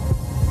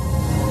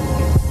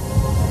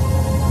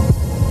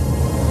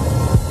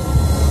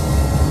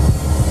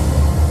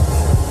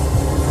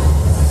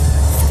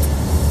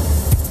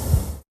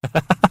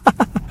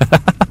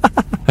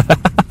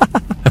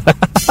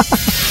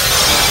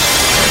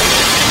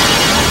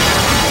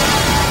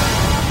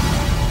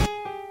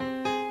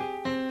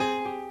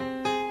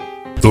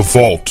 The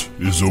vault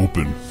is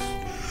open.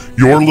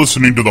 You're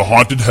listening to The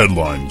Haunted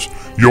Headlines,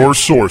 your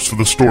source for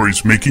the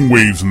stories making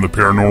waves in the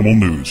paranormal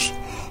news.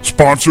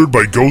 Sponsored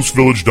by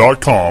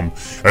GhostVillage.com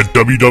at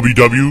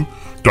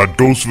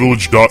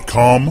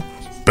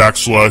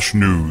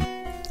www.ghostvillage.com/news.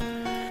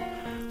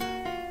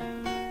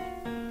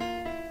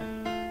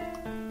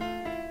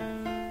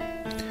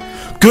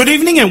 Good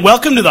evening and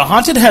welcome to The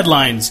Haunted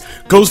Headlines,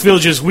 Ghost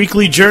Village's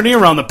weekly journey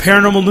around the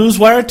paranormal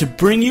newswire to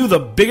bring you the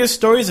biggest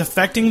stories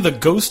affecting the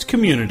ghost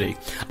community.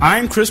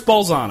 I'm Chris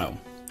Balzano.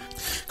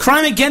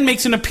 Crime again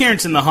makes an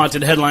appearance in The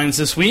Haunted Headlines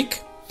this week.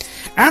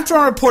 After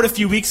our report a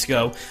few weeks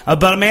ago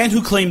about a man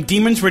who claimed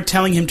demons were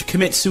telling him to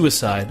commit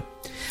suicide,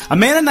 a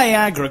man in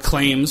Niagara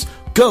claims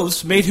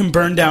ghosts made him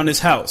burn down his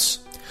house.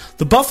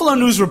 The Buffalo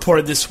News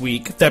reported this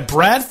week that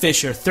Brad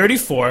Fisher,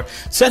 34,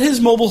 set his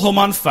mobile home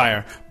on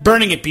fire,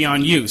 burning it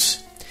beyond use.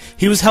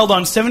 He was held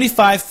on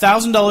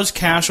 $75,000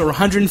 cash or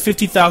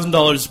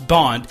 $150,000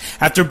 bond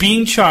after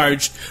being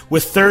charged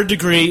with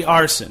third-degree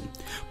arson.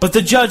 But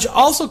the judge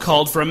also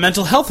called for a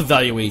mental health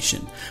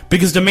evaluation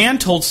because the man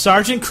told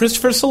Sergeant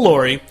Christopher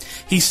Solori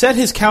he set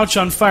his couch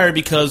on fire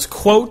because,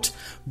 quote,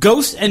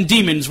 ghosts and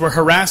demons were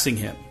harassing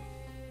him.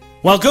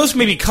 While ghosts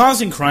may be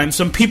causing crime,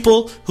 some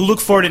people who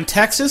look for it in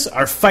Texas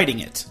are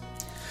fighting it.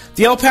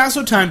 The El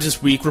Paso Times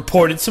this week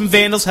reported some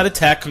vandals had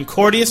attacked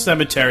Concordia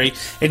Cemetery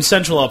in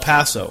central El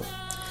Paso.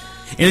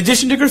 In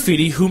addition to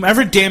graffiti,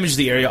 whomever damaged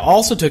the area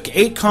also took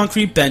 8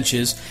 concrete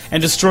benches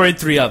and destroyed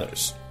 3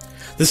 others.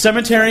 The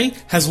cemetery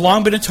has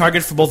long been a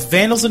target for both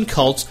vandals and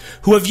cults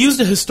who have used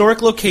a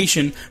historic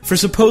location for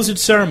supposed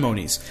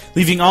ceremonies,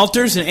 leaving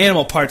altars and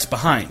animal parts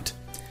behind.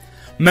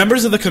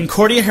 Members of the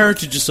Concordia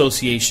Heritage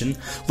Association,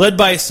 led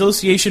by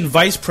Association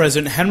Vice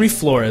President Henry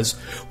Flores,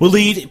 will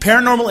lead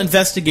paranormal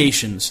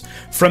investigations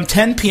from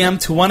 10 p.m.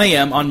 to 1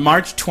 a.m. on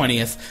March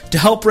 20th to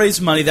help raise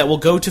money that will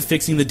go to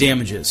fixing the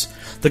damages.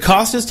 The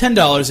cost is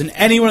 $10, and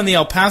anyone in the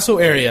El Paso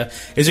area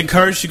is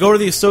encouraged to go to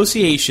the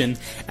association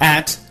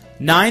at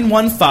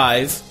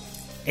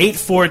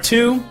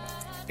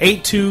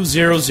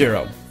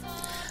 915-842-8200.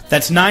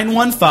 That's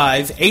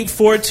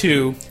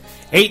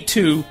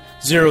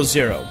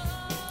 915-842-8200.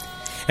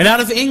 And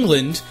out of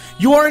England,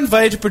 you are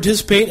invited to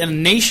participate in a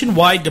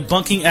nationwide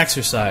debunking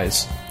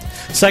exercise.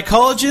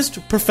 Psychologist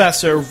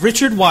Professor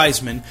Richard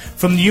Wiseman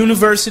from the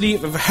University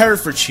of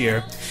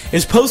Herefordshire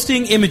is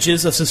posting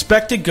images of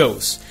suspected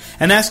ghosts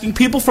and asking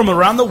people from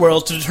around the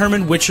world to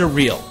determine which are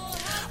real.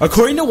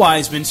 According to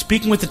Wiseman,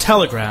 speaking with The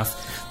Telegraph,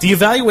 the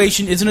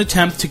evaluation is an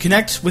attempt to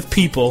connect with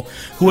people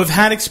who have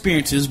had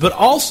experiences, but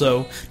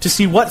also to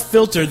see what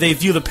filter they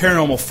view the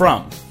paranormal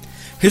from.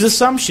 His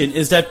assumption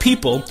is that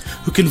people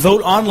who can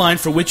vote online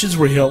for which is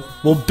real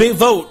will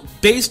vote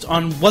based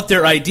on what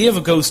their idea of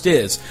a ghost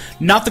is,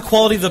 not the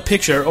quality of the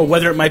picture or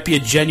whether it might be a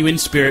genuine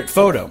spirit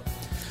photo.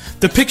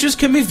 The pictures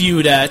can be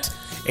viewed at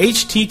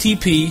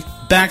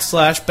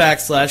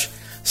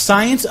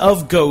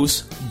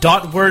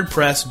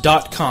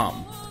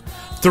http://scienceofghosts.wordpress.com.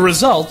 The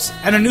results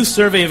and a new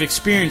survey of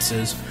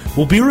experiences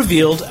will be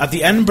revealed at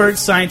the Edinburgh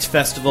Science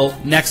Festival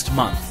next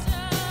month.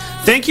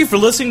 Thank you for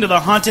listening to the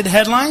Haunted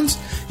Headlines.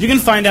 You can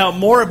find out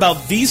more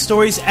about these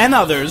stories and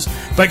others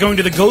by going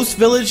to the Ghost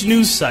Village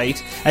news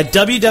site at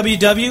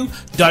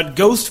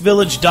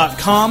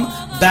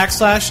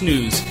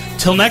www.ghostvillage.com/news.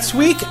 Till next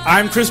week,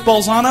 I'm Chris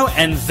Balzano,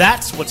 and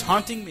that's what's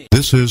haunting me.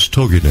 This is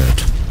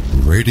TogiNet,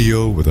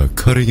 radio with a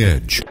cutting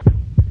edge.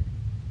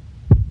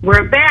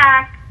 We're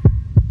back.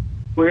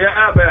 We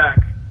are back.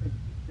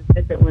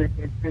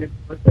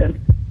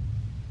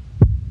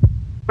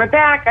 We're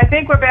back. I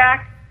think we're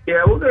back.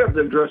 Yeah, we're going to have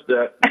to address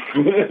that.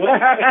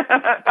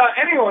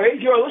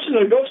 Anyways, you're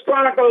listening to Ghost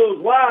Chronicles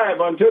Live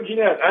on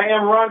TogiNet. I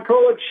am Ron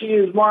Kolick. She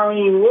is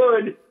Maureen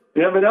Wood.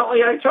 And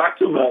evidently, I talk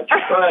too much.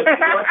 But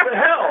what the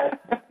hell?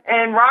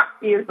 And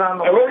Roxy is on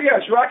the Oh,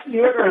 yes, Roxy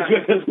Yoder is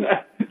with us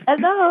now.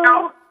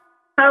 Hello.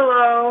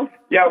 Hello.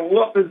 Yeah,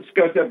 we'll have to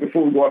discuss that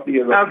before we walk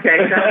the other.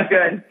 Okay, sounds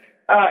good.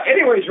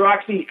 Anyways,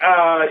 Roxy,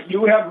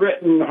 you have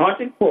written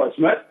Haunted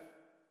Portsmouth.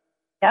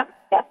 Yep.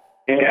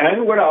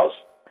 And what else?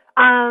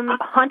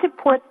 Haunted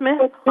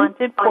Portsmouth,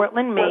 Haunted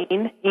Portland,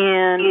 Maine,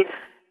 and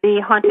the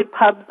Haunted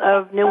Pubs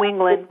of New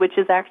England, which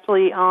is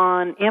actually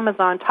on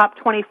Amazon, top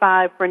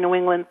 25 for New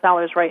England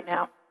sellers right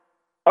now.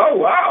 Oh,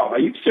 wow. Are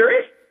you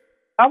serious?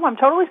 Oh, I'm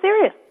totally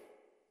serious.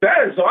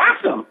 That is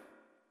awesome.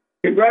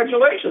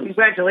 Congratulations.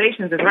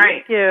 Congratulations is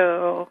right.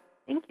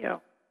 Thank you.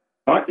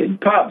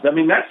 Haunted pubs. I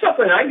mean, that's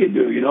something I could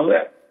do, you know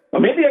that? Or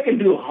maybe I could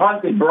do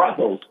haunted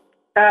brothels.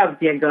 Oh,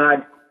 dear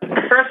God.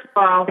 First of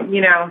all,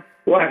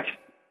 What?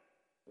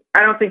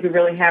 I don't think we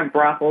really have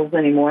brothels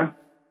anymore.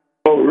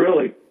 Oh,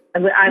 really?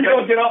 You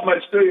don't get out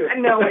much, do you?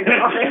 No, we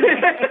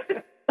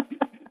don't.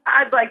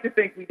 I'd like to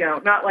think we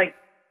don't. Not like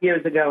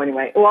years ago,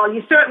 anyway. Well,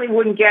 you certainly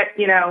wouldn't get,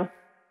 it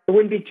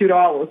wouldn't be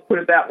 $2, put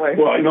it that way.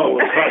 Well, I know.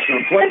 It's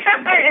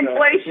inflation.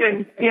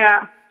 Inflation,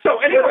 yeah. So,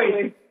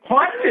 anyway,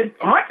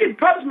 haunted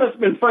pubs must have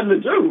been fun to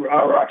do,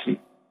 Roxy.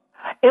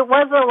 It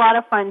was a lot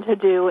of fun to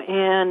do,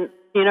 and,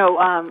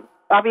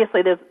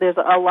 obviously there's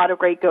a lot of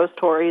great ghost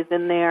stories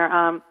in there.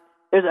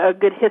 There's a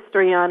good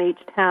history on each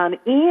town,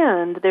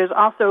 and there's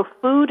also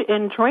food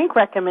and drink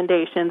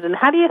recommendations. And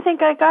how do you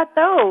think I got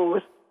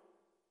those?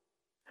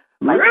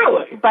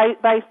 Really?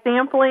 By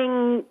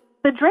sampling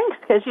the drinks,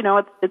 because,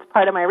 it's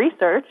part of my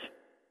research.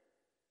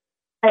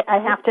 I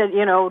have to,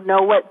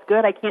 know what's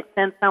good. I can't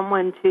send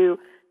someone to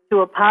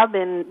a pub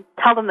and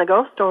tell them the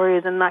ghost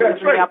stories and not give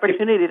them the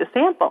opportunity to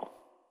sample.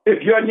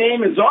 If your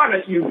name is on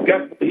it, you've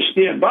got to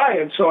stand by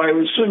it, so I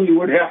would assume you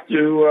would have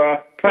to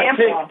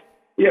sample.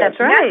 Yeah, that's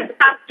right. That's a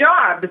tough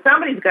job, but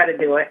somebody's got to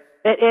do it.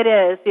 It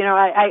is.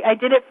 I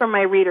did it for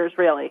my readers,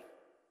 really.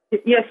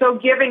 Yeah, so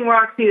giving,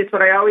 Roxy, is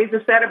what I always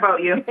have said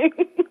about you.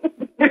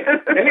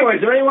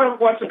 Anyways, if anyone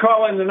wants to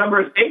call in, the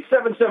number is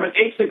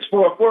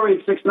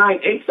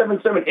 877-864-4869,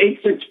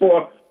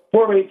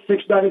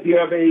 877-864-4869 if you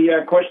have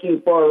a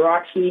question for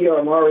Roxy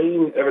or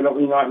Maureen,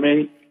 evidently not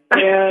me.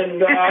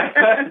 And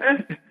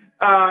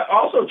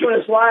also join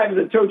us live in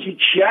the Togi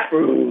chat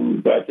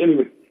room. But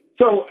anyway,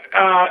 so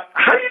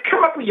how do you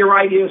come up with your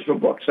ideas for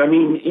books? I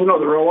mean, there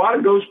are a lot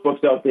of ghost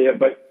books out there,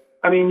 but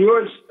I mean,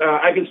 yours,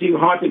 I can see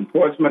Haunted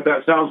Portsmouth.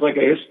 That sounds like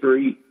a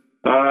history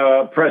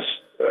press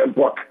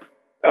book.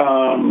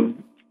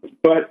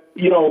 But,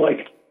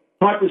 like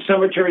haunted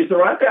cemeteries,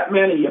 there aren't that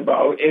many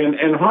about.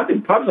 And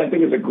haunted pubs, I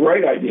think, is a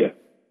great idea.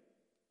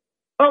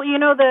 Well, you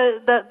know,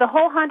 the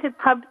whole haunted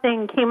pub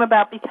thing came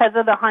about because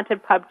of the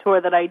haunted pub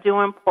tour that I do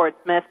in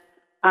Portsmouth,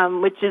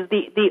 which is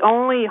the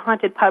only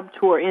haunted pub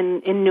tour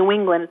in New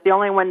England. It's the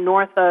only one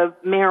north of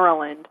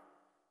Maryland.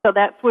 So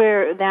that's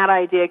where that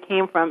idea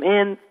came from.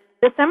 And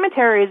the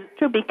cemeteries,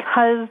 too,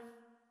 because,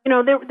 you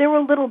know, there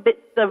were little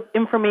bits of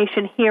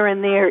information here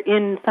and there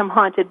in some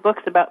haunted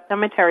books about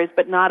cemeteries,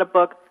 but not a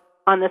book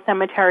on the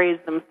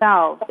cemeteries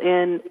themselves.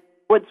 And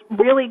what's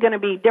really going to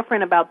be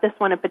different about this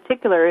one in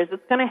particular is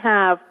it's going to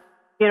have,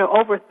 you know,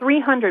 over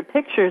 300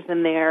 pictures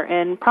in there,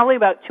 and probably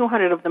about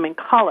 200 of them in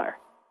color,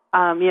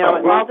 you know,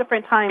 at all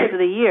different times of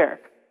the year.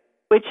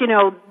 Which, you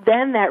know,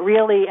 then that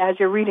really, as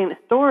you're reading the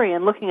story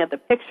and looking at the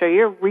picture,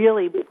 you're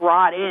really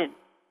brought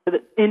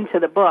into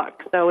the book.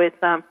 So it's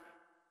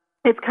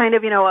kind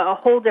of, you know, a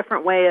whole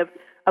different way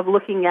of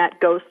looking at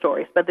ghost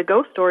stories. But the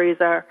ghost stories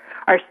are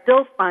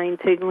still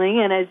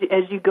spine-tingling, and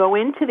as you go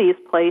into these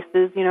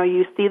places, you know,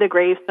 you see the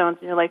gravestones,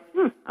 and you're like,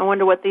 I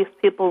wonder what these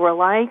people were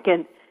like,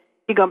 and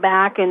you go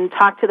back and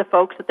talk to the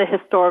folks at the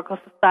Historical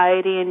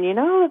Society, and you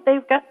know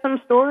they've got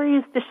some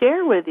stories to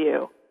share with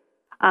you.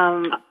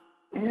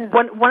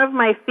 One of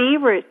my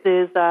favorites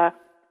is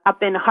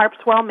up in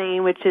Harpswell,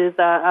 Maine, which is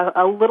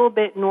a little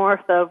bit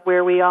north of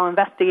where we all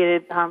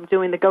investigated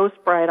doing the Ghost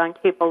Bride on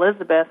Cape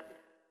Elizabeth.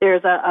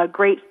 There's a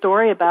great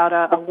story about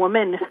a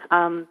woman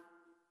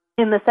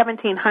in the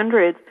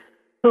 1700s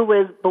who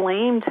was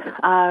blamed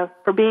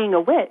for being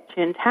a witch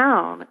in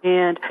town.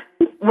 And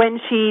when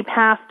she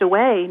passed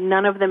away,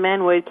 none of the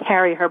men would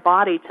carry her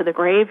body to the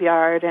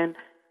graveyard, and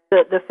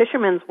the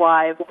fishermen's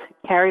wives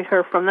carried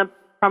her from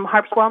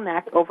Harpswell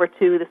Neck over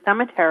to the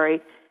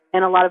cemetery,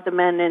 and a lot of the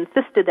men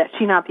insisted that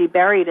she not be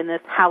buried in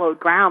this hallowed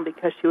ground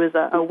because she was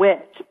a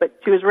witch. But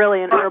she was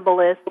really an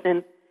herbalist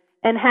and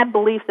had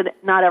beliefs that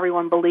not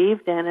everyone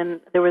believed in,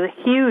 and there was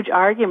a huge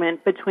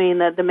argument between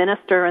the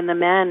minister and the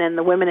men, and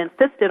the women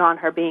insisted on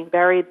her being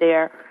buried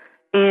there.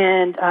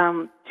 And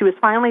she was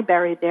finally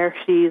buried there.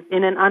 She's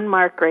in an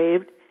unmarked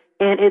grave,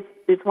 and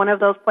it's one of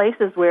those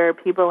places where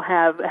people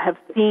have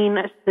seen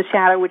the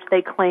shadow, which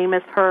they claim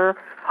is her.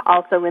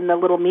 Also in the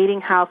little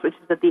meeting house, which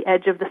is at the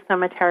edge of the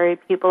cemetery,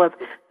 people have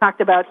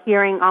talked about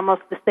hearing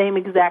almost the same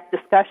exact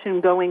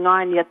discussion going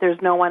on, yet there's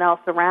no one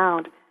else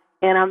around.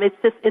 And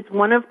it's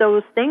one of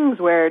those things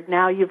where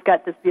now you've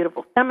got this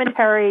beautiful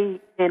cemetery,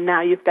 and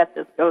now you've got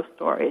this ghost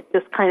story. It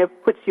just kind of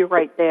puts you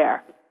right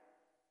there.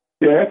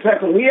 Yeah,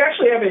 exactly. We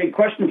actually have a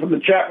question from the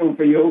chat room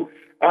for you.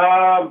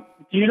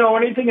 Do you know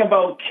anything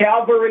about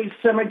Calvary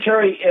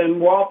Cemetery in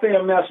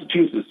Waltham,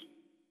 Massachusetts?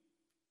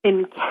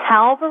 In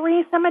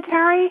Calvary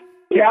Cemetery?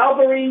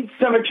 Calvary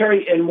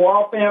Cemetery in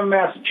Waltham,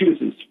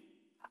 Massachusetts.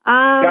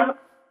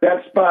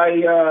 That's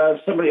by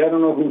somebody. I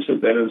don't know who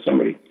said that. It was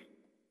somebody.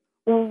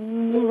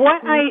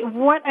 What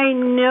I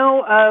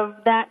know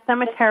of that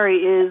cemetery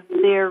is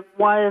there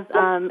was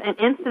an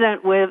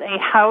incident with a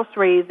house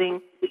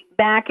raising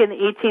back in the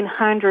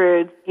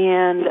 1800s,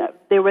 and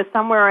there was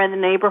somewhere in the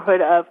neighborhood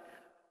of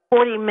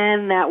 40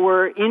 men that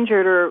were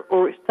injured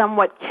or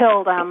somewhat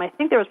killed. I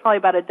think there was probably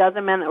about a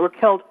dozen men that were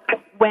killed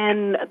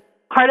when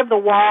part of the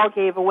wall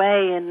gave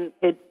away and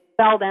it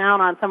fell down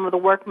on some of the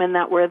workmen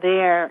that were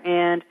there,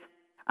 and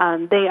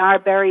they are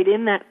buried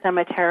in that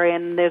cemetery,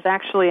 and there's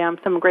actually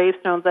some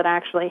gravestones that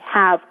actually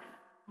have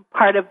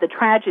part of the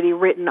tragedy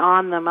written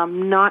on them.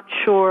 I'm not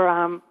sure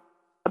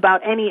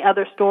about any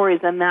other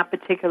stories than that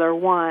particular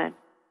one.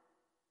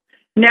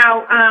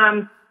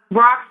 Now,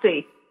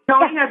 Roxy,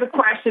 Tony has a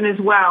question as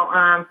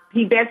well.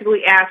 He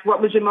basically asked,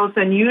 what was your most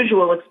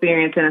unusual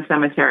experience in a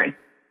cemetery?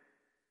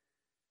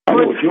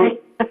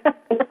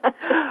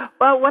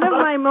 Well, one of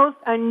my most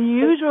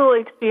unusual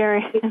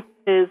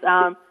experiences,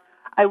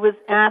 I was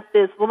at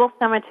this little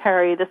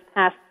cemetery this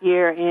past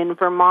year in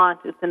Vermont.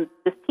 It's in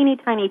this teeny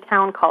tiny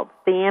town called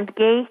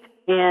Sandgate,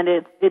 and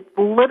it's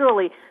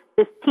literally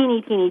this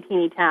teeny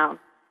town.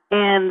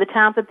 And the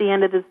town's at the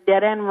end of this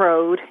dead-end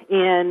road,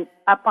 and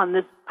up on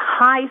this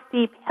high,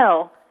 steep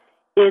hill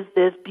is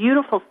this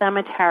beautiful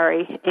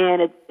cemetery,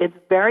 and it's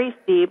very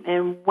steep.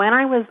 And when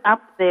I was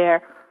up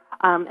there,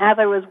 as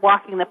I was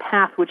walking the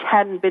path, which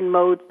hadn't been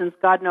mowed since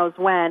God knows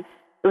when,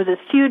 there was this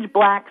huge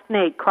black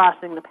snake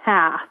crossing the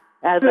path.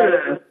 As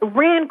I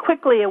ran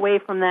quickly away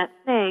from that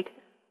snake,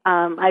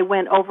 I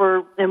went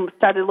over and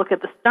started to look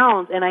at the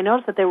stones, and I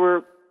noticed that there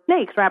were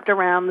snakes wrapped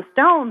around the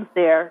stones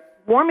there,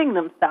 warming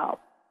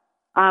themselves.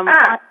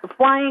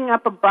 Flying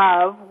up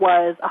above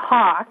was a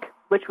hawk,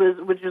 which was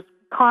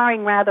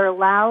cawing rather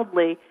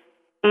loudly,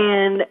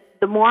 and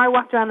the more I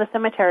walked around the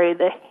cemetery,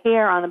 the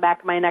hair on the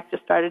back of my neck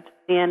just started to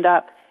stand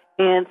up.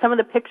 And some of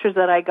the pictures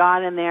that I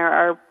got in there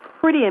are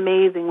pretty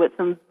amazing, with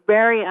some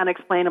very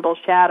unexplainable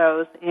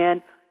shadows.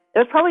 And it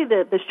was probably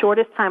the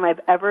shortest time I've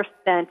ever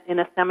spent in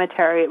a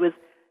cemetery. It was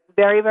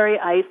very, very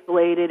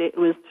isolated. It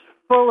was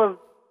full of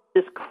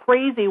this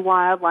crazy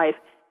wildlife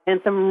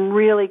and some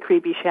really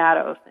creepy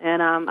shadows.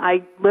 And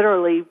I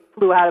literally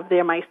flew out of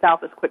there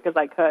myself as quick as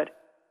I could.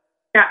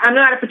 Yeah, I'm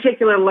not a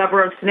particular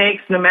lover of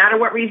snakes, no matter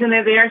what reason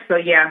they're there. So,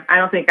 yeah, I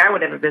don't think I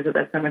would ever visit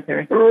that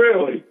cemetery.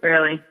 Really?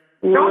 Really.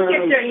 Don't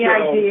get any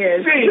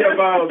ideas. See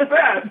about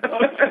that.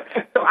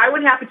 So I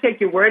would have to take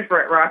your word for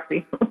it,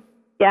 Roxy.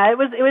 Yeah, it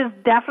was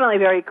definitely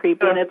very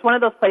creepy, and it's one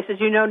of those places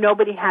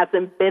nobody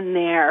hasn't been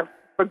there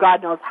for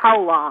God knows how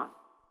long.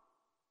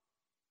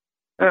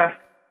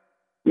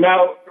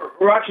 Now,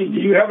 Roxy, do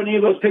you have any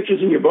of those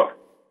pictures in your book?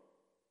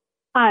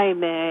 I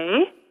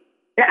may.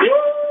 Yeah.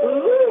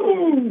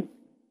 Ooh.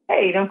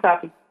 Hey, don't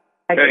copy.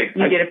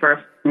 You did it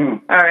first. All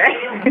right.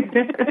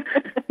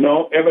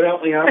 No,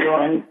 evidently I'm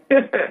wrong.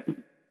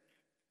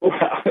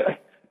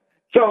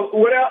 So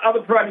what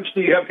other projects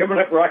do you have coming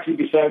up, Roxy,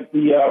 besides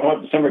the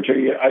Haunted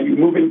Cemetery? Are you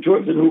moving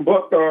towards a new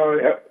book?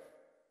 Or?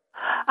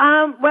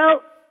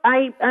 Well,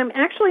 I'm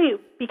actually,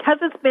 because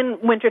it's been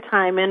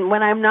wintertime, and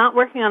when I'm not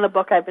working on the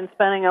book, I've been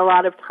spending a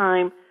lot of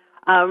time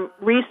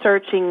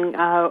researching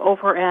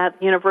over at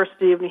the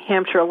University of New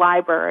Hampshire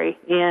Library,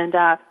 and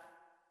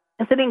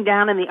sitting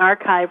down in the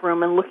archive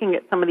room and looking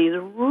at some of these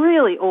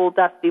really old,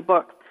 dusty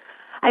books.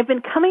 I've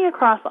been coming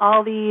across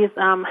all these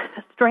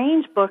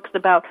strange books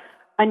about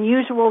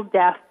unusual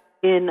deaths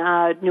in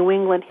New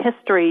England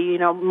history,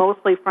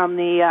 mostly from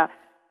the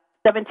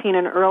 17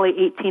 and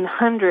early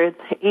 1800s.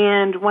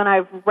 And when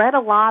I've read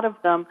a lot of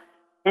them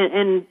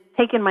and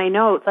taken my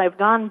notes, I've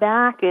gone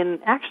back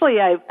and actually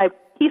I've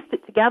pieced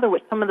it together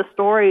with some of the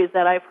stories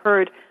that I've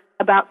heard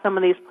about some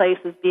of these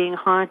places being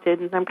haunted.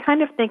 And I'm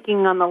kind of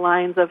thinking on the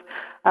lines of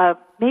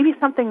maybe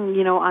something,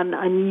 on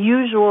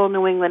unusual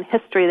New England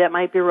history that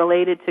might be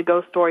related to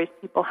ghost stories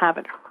people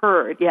haven't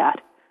heard yet.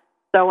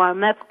 So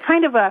that's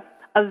kind of a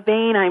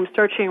vein I'm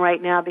searching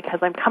right now,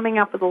 because I'm coming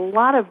up with a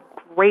lot of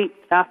great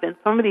stuff in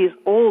some of these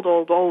old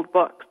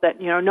books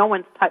that, no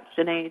one's touched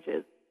in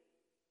ages.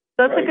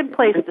 So it's a good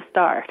place to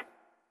start.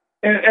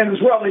 And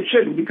as well, they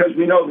shouldn't, because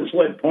we know there's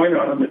lead paint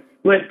on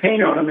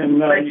them, and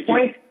lead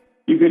paint?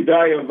 You could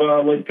die of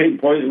lead paint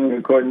poisoning,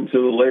 according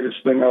to the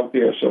latest thing out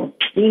there. So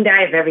you can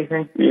die of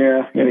everything.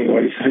 Yeah.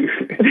 Anyways,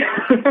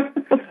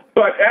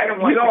 but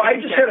I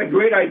just had a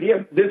great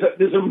idea. There's a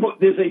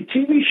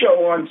TV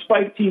show on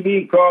Spike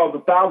TV called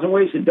 1,000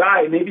 Ways to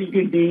Die. Maybe you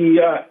could be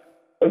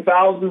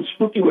 1,000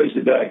 spooky ways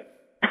to die.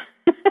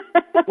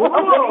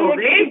 Whoa,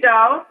 there you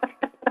go.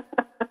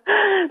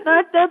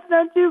 That's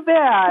not too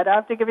bad. I'll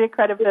have to give you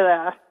credit for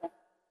that.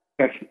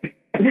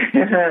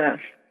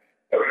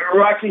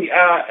 Roxy,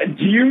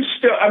 do you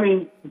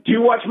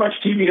watch much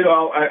TV at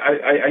all?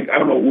 I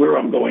don't know where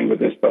I'm going with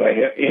this, but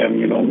I am,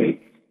 you know me.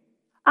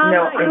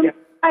 No,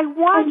 I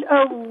watch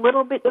a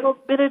little bit of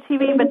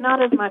TV, but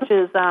not as much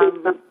as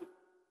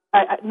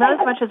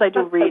I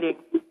do reading.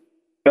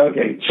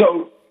 Okay,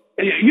 so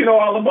you know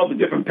all about the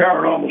different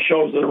paranormal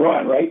shows that are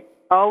on, right?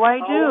 Oh, I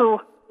do.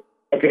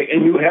 Okay,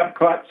 and you have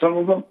caught some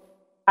of them?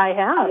 I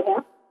have.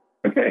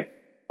 Okay.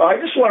 I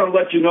just want to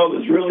let you know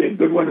there's really a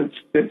good one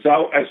that's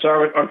out. I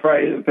saw it on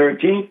Friday the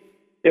 13th.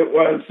 It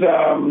was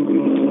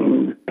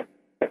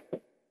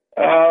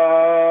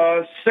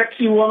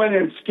Sexy Woman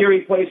in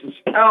Scary Places.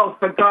 Oh,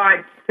 for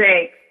God's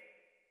sake.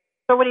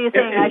 So what are you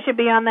saying? I should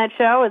be on that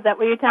show? Is that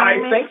what you're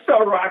telling me? I think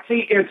so,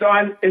 Roxy. It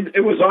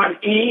was on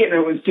E, and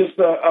it was just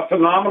a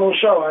phenomenal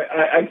show.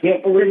 I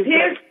can't believe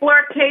his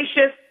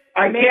flirtatious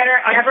manner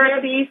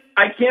ever ceased.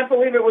 I can't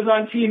believe it was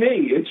on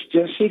TV. It's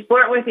just... She's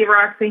flirting with you,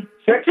 Roxy.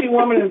 Sexy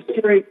Woman in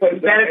Scary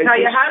Places. You better tell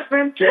your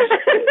husband. Just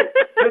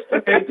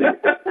amazing.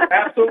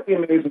 Absolutely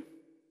amazing.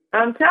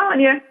 I'm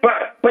telling you.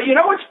 But you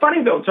know what's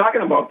funny, though,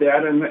 talking about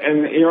that,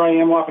 and here I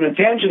am off on a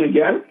tangent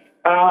again.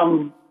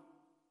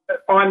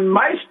 On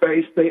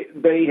MySpace,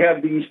 they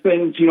have these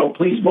things,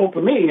 please vote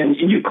for me, and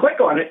you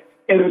click on it,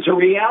 and it's a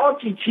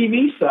reality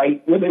TV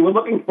site where they were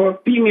looking for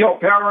female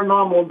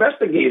paranormal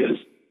investigators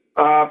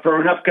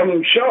for an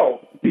upcoming show.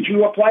 Did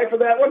you apply for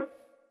that one?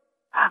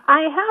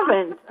 I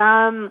haven't.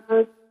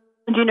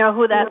 Do you know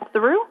who that's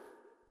through?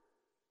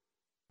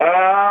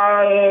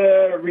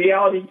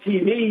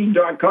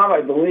 RealityTV.com,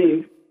 I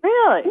believe.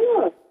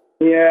 Really?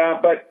 Yeah,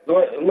 but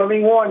let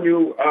me warn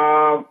you,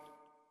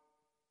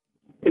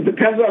 it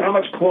depends on how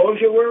much clothes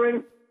you're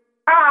wearing.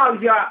 Oh,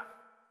 yeah.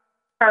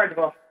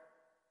 Terrible.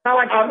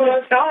 I'm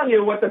not telling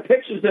you what the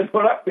pictures they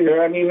put up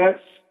here. I mean,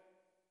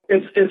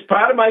 it's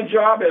part of my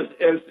job as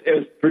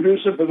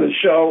producer for the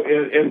show,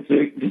 and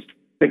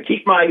to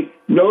keep my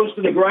nose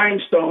to the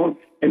grindstone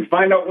and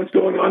find out what's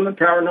going on in the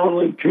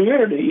paranormal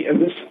community.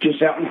 And this just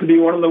happens to be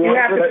one of the ones.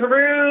 You have to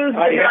peruse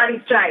the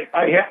naughty site.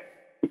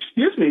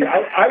 Excuse me.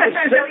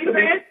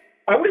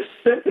 I was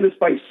sent to this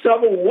by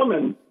several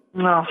women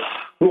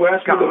who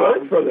asked me to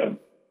vote for them.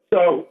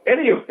 So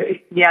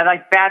anyway. Yeah,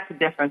 that's a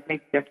difference.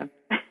 Makes a difference.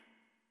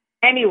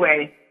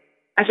 Anyway,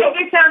 I think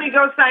it's time to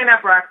go sign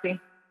up, Roxy.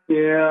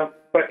 Yeah,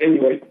 but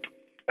anyway.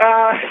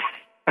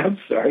 I'm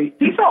sorry.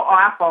 He's so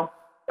awful.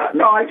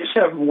 No, I just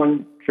have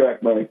one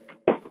track mind.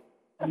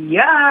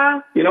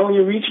 Yeah. When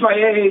you reach my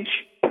age.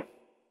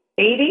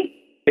 80?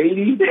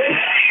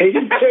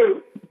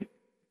 82.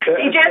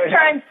 He just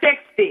turned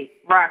 60,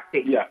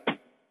 Roxy. Yeah.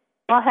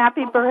 Well,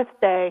 happy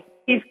birthday.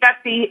 He's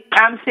got the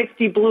I'm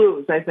 60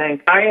 blues, I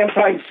think. I am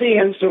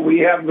Piscean, so we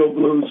have no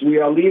blues. We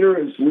are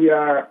leaders. We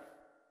are...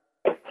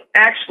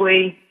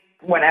 Actually,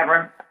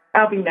 whatever.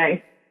 I'll be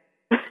nice.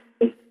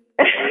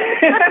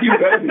 You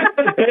better be.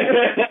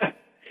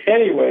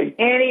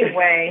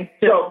 Anyway.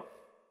 So,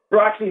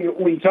 Roxy,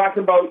 we talked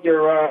about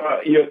your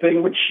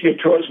thing, your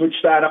tours, which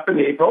start up in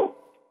April.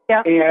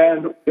 Yeah.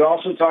 And we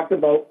also talked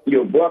about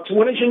your books.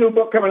 When is your new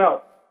book coming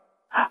out?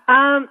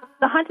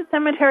 The Haunted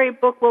Cemetery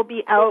book will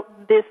be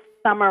out this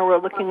summer. We're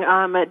looking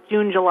at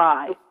June,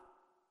 July.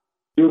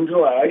 June,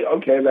 July.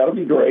 Okay, that'll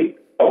be great.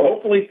 Oh,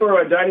 hopefully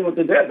for Dining with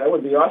the Dead. That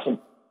would be awesome.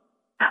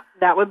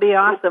 That would be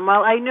awesome.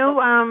 Well, I know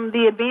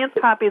the advance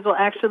copies will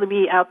actually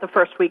be out the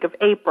first week of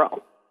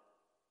April.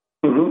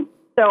 Mm-hmm.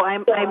 So I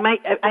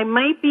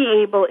might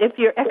be able, if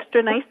you're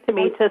extra nice to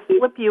me, to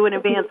slip you an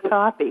advance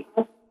copy.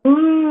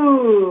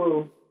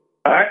 Ooh.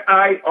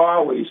 I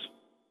always.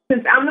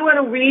 Since I'm the one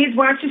who reads,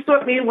 why don't you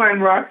slip me one,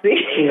 Roxy?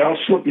 Yeah, I'll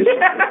slip you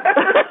something.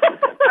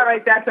 All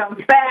right, that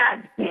sounds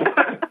bad.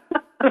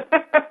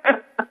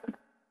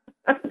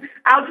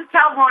 I'll just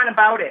tell Ron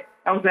about it.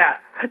 How's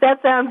that?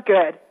 That sounds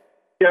good.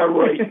 Yeah,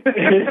 right.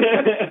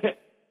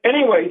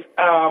 Anyways,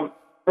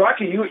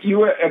 Roxy,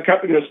 you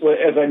accompanied us,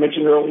 as I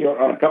mentioned earlier,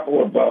 on a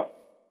couple of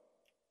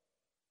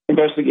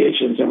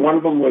investigations, and one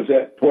of them was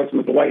at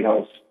Portsmouth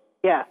Lighthouse.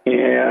 Yeah.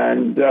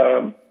 And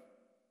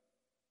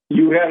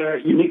you had a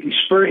unique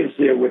experience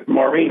there with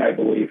Maureen, I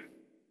believe.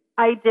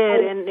 I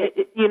did, and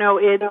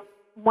it's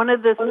one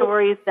of the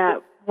stories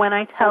that when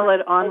I tell it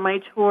on my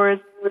tours,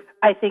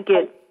 I think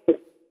it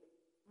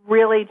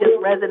really just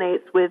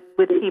resonates with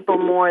people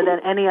more than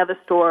any other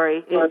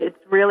story. It's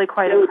really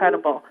quite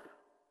incredible.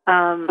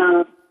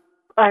 I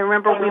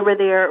remember we were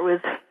there, it was,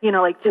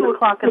 like 2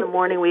 o'clock in the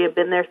morning. We had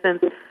been there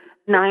since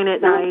 9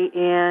 at night,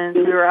 and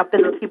we were up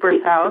in the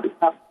keeper's house,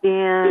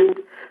 and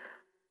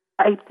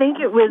I think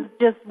it was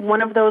just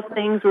one of those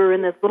things. We were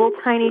in this little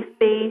tiny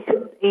space,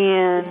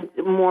 and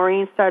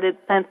Maureen started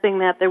sensing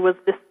that there was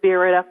this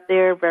spirit up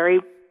there, very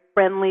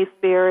friendly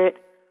spirit,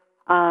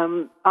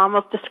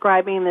 almost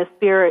describing the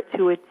spirit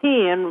to a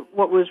T. And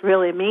what was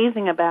really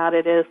amazing about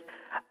it is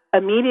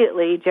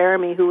immediately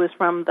Jeremy, who was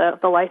from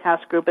the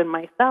Lighthouse Group, and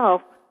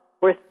myself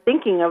were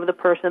thinking of the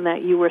person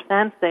that you were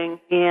sensing,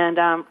 and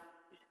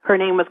her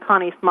name was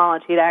Connie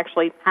Smollett. She had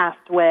actually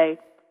passed away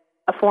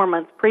 4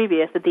 months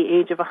previous at the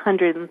age of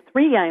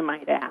 103, I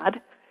might add.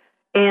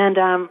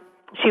 And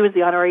she was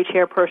the honorary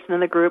chairperson in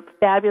the group.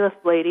 Fabulous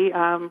lady,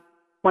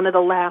 one of the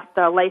last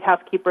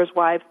lighthouse keepers'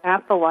 wives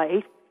at the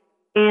Light.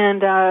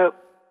 And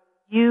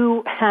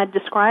you had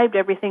described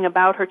everything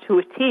about her to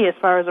a T as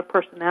far as her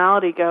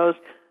personality goes.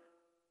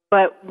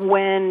 But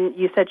when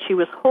you said she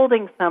was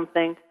holding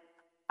something,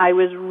 I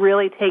was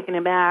really taken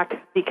aback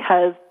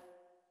because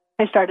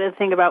I started to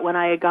think about when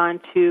I had gone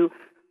to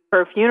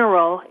her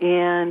funeral,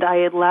 and I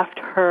had left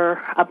her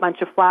a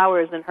bunch of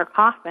flowers in her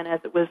coffin, as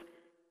it was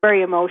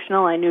very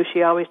emotional. I knew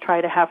she always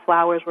tried to have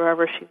flowers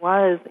wherever she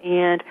was,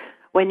 and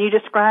when you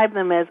describe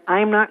them as,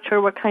 I'm not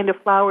sure what kind of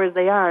flowers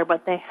they are,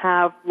 but they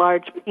have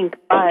large pink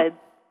buds,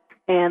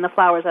 and the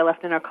flowers I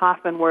left in her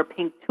coffin were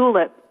pink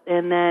tulips,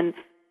 and then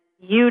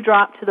you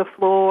dropped to the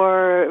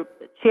floor,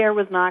 the chair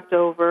was knocked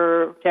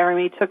over,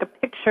 Jeremy took a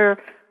picture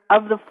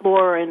of the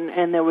floor,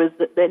 and there was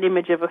an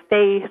image of a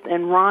face,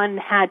 and Ron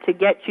had to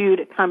get you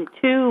to come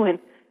to and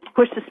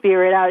push the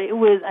spirit out. It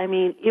was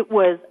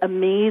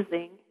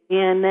amazing.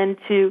 And then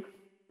to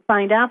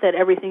find out that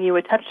everything you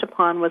had touched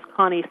upon was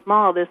Connie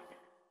Small, this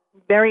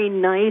very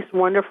nice,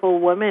 wonderful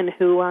woman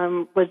who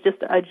was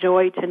just a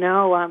joy to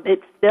know.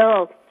 It's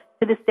still,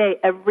 to this day,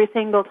 every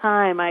single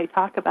time I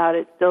talk about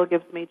it, still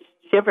gives me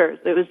shivers.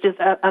 It was just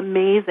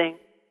amazing.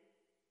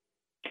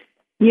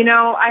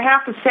 I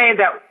have to say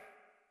that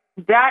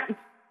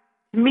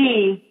to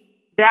me,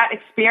 that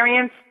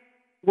experience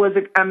was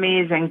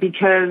amazing,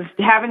 because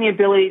having the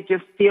ability to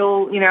just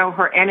feel,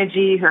 her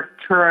energy,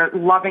 her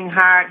loving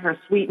heart, her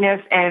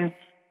sweetness, and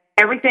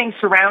everything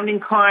surrounding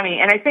Connie.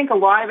 And I think a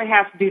lot of it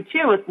has to do,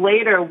 too, with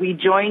later we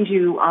joined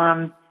you,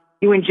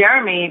 you and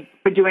Jeremy,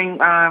 for doing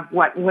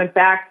we went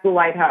back to the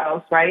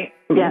Lighthouse, right?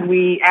 Yeah. And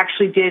we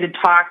actually did a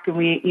talk, and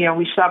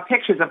we saw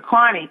pictures of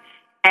Connie.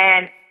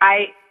 And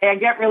I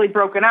get really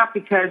broken up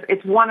because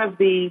it's one of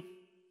the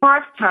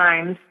first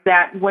times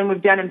that when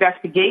we've done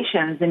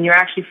investigations and you're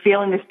actually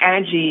feeling this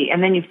energy,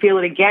 and then you feel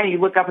it again, and you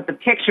look up at the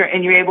picture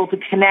and you're able to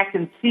connect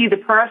and see the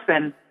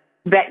person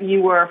that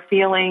you were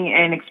feeling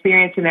and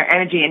experiencing their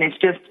energy. And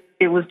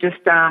it was just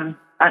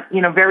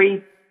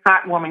very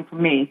heartwarming for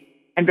me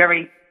and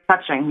very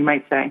touching, you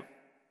might say.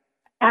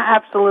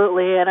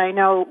 Absolutely. And I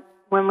know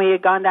when we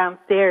had gone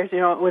downstairs, it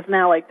was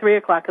now like 3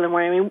 o'clock in the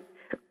morning.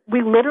 I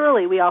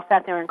mean, we all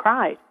sat there and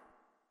cried.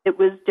 It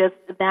was just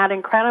that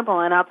incredible.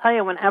 And I'll tell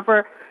you,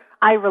 whenever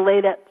I relay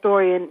that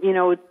story, and,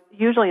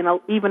 usually in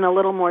even a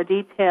little more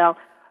detail,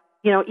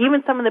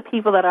 even some of the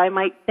people that I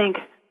might think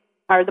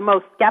are the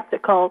most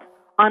skeptical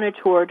on a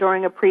tour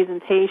during a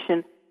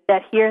presentation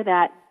that hear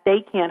that,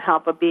 they can't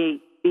help but be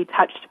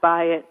touched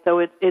by it. So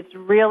it's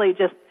really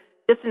just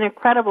an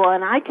incredible,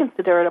 and I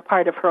consider it a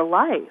part of her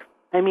life.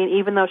 I mean,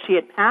 even though she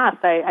had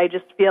passed, I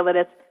just feel that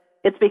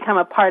it's become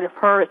a part of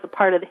her. It's a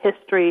part of the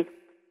history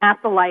at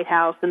the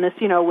Lighthouse, and this,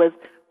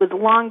 was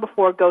long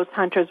before Ghost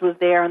Hunters was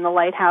there, and the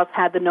Lighthouse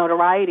had the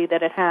notoriety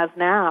that it has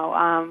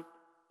now.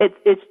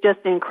 it's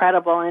just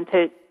incredible. And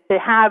to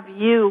have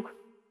you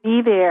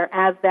be there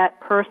as that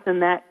person,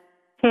 that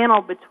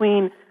channel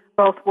between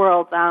both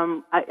worlds,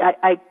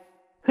 I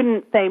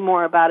couldn't say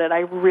more about it. I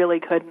really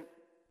couldn't.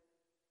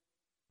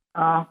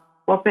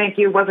 Well, thank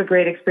you. It was a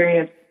great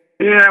experience.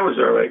 Yeah, it was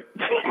all right.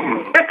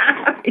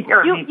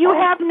 You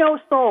have no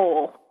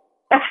soul.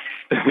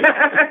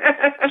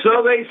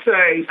 So they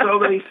say.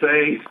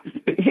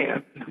 Yeah.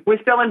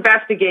 We're still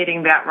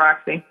investigating that,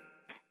 Roxy.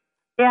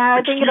 Yeah,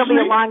 I think it'll be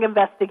a long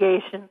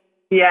investigation.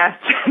 Yes.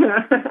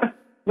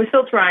 We're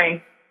still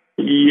trying.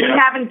 Yeah. We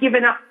haven't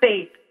given up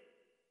faith.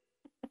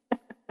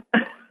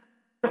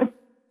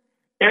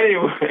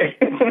 Anyway,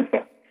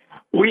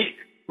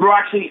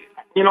 Roxy,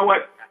 you know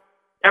what?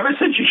 Ever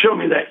since you showed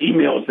me that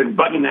email, it's been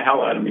bugging the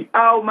hell out of me.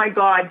 Oh, my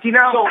God. You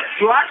know. So,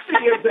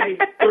 Roxy is a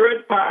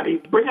third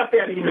party. Bring up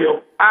that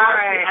email. All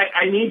right.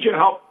 I need your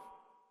help.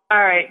 All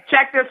right.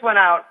 Check this one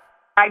out.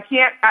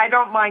 I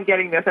don't mind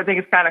getting this. I think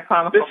it's kind of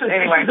comical. This is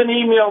an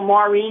email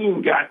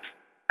Maureen got.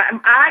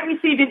 I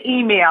received an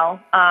email,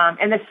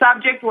 and the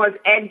subject was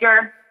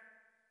Edgar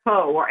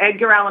Poe, or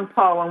Edgar Allan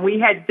Poe, and we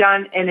had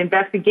done an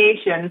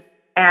investigation,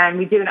 and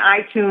we did an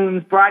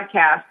iTunes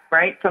broadcast,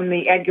 right, from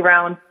the Edgar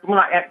Allan,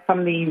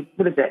 from the,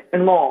 what is it,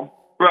 in Lowell.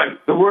 Right,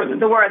 the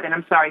Worthen,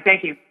 I'm sorry,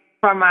 thank you,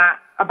 from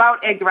about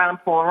Edgar Allan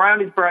Poe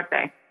around his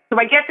birthday. So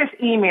I get this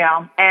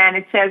email, and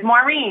it says,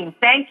 Maureen,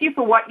 thank you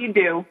for what you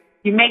do.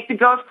 You make the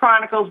Ghost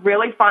Chronicles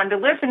really fun to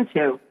listen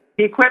to.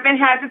 The equipment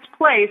has its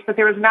place, but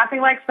there is nothing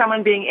like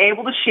someone being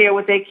able to share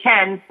what they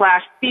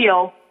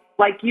can/feel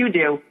like you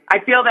do. I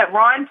feel that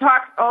Ron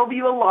talks over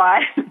you a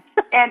lot,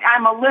 and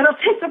I'm a little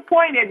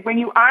disappointed when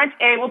you aren't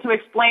able to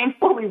explain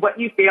fully what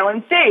you feel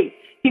and see.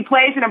 He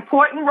plays an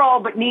important role,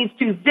 but needs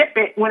to zip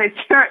it when it's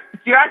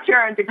your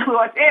turn to clue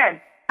us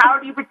in. How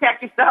do you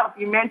protect yourself?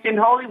 You mentioned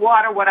holy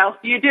water. What else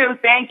do you do?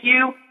 Thank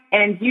you,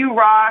 and you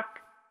rock,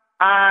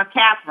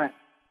 Catherine.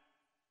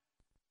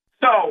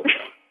 So,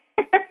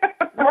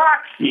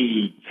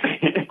 Roxy,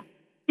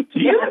 do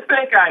you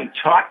think I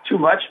talk too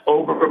much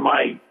over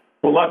my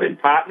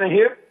beloved partner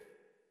here?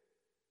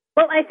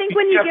 Well, I think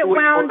when you get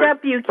wound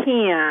up, you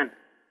can.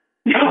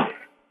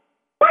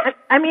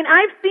 I mean,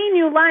 I've seen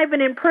you live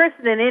and in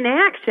person and in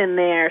action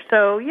there,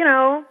 so, you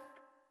know,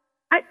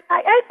 I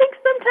think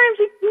sometimes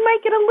you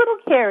might get a little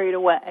carried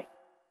away.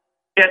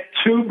 Get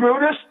too,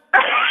 Brutus?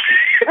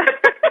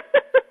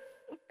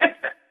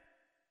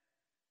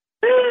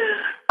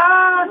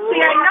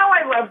 See, I know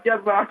I love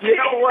Doug Rock. You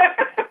know what?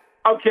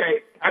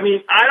 Okay, I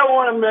mean, I don't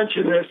want to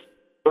mention this,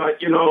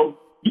 but, you know,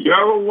 you're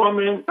a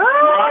woman,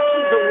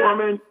 Roxy's a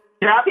woman,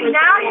 Catherine's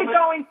now a woman. You're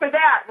going for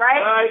that,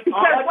 right?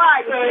 Because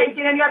why? You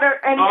taking any other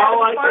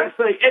all I can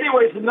say.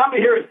 Anyways, the number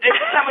here is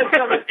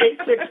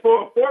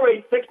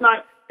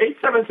 877-864-4869,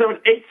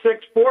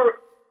 877-864.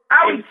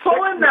 I was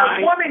pulling the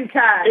woman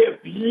card. If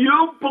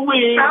you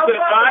believe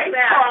that I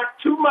talk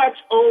too much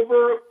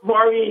over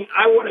Maureen,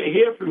 I want to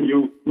hear from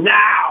you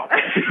now.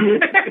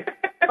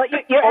 Well,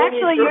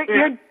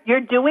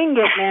 you're doing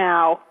it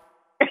now.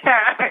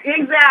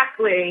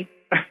 Exactly.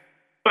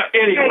 But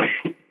anyway,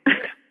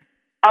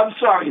 I'm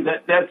sorry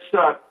that's.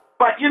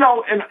 But you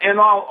know, in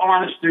all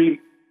honesty,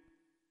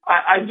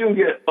 I do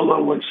get a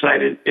little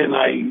excited, and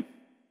I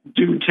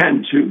do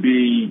tend to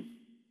be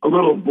a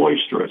little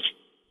boisterous.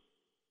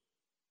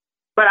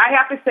 But I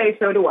have to say,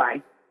 so do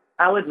I.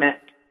 I'll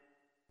admit.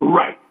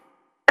 Right.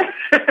 So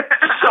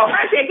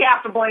I take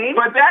half the blame.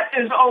 But that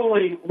is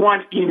only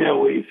one email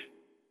we've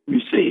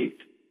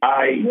received.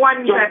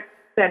 One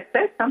that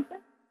says something?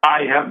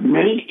 I have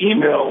many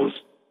emails,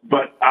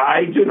 but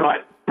I do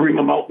not bring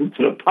them out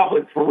into the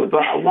public for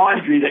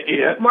laundry to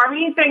air.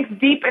 Maureen thinks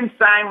deep and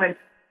silent.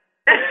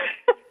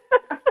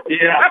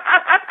 Yeah.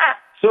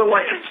 So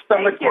like a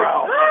stomach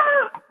growl.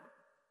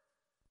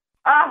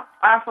 Oh,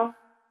 awful.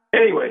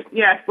 Anyway.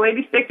 Yes,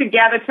 ladies stick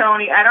together,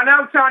 Tony. I don't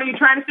know, Tony, you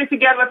trying to stick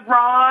together with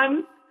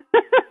Ron?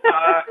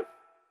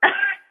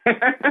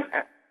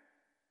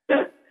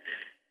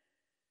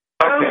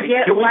 Okay.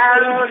 Get Can we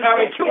loud.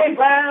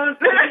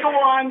 go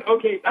on?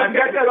 Okay, I've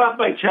got that off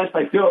my chest.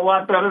 I feel a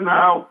lot better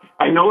now.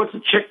 I know it's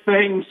a chick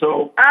thing,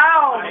 so...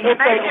 Oh, man.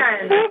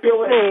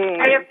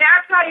 Hey, if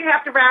that's how you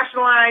have to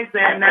rationalize,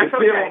 then that's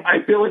okay.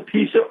 I feel at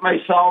peace with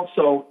myself,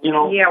 so, you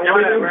know,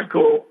 everything's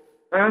cool.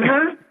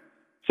 Mm-hmm.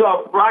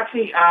 So,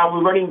 Roxy,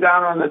 we're running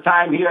down on the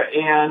time here,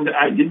 and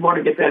I did want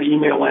to get that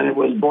email in. It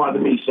was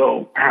bothering me,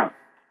 so...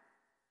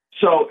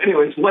 So,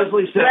 anyways,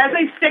 Leslie said...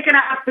 Leslie's sticking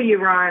up for you,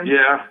 Ron.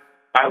 Yeah,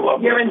 I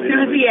love You're Leslie.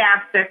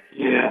 enthusiastic.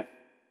 Yeah.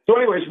 So,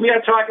 anyways, we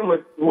are talking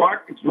with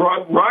Roxy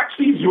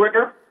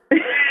Zwicker.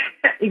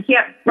 You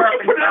can't...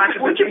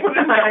 Would you put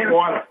in that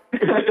water?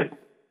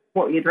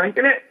 What, you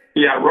drinking it?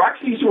 Yeah,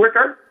 Roxy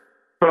Zwicker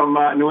from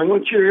New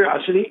England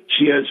Curiosity.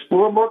 She has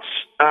 4 books,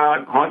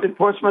 Haunted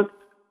Portsmouth,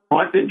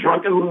 Haunted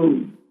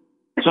Drunken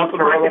something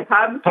or other.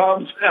 Pubs.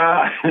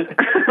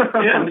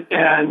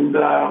 And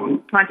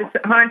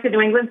Haunted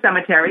New England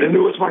Cemetery. The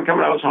newest one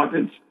coming out is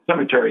Haunted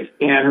Cemeteries.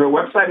 And her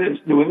website is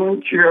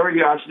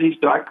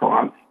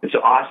newenglandcuriosities.com. It's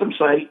an awesome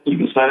site. You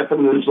can sign up for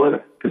the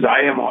newsletter because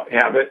I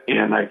have it,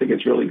 and I think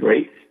it's really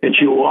great. And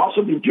she will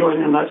also be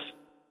joining us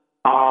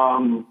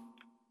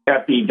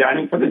at the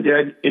Dining for the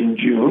Dead in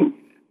June.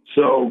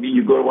 So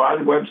you go to our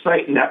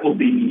website, and that will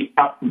be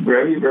up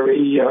very,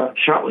 very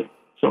shortly.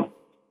 So,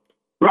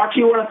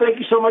 Roxy, I want to thank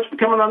you so much for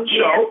coming on the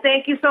show. Yes,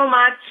 thank you so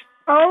much.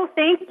 Oh,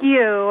 thank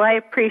you. I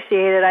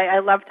appreciate it. I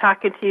love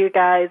talking to you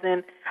guys.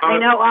 And I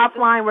know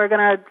offline we're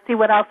going to see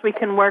what else we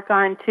can work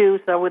on, too.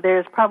 So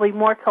there's probably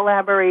more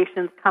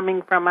collaborations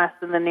coming from us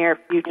in the near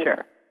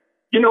future.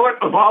 You know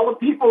what? Of all the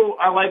people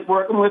I like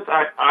working with,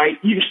 I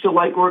used to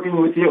like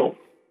working with you.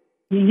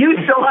 You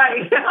used to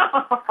like?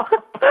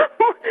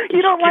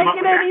 You don't like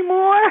it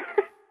anymore?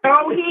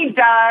 Oh, he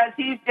does.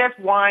 He's just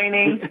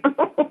whining.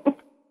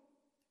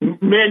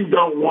 Men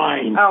don't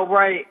whine. Oh,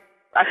 right.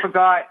 I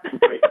forgot.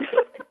 Right.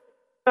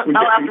 I'll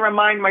have to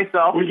remind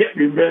myself. We get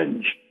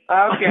revenge.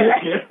 Okay.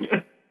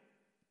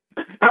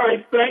 All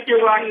right. Thank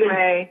you, Roxy.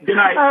 Anyway. Good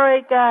night. All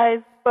right,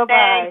 guys. Bye-bye.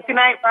 Thanks. Good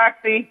night,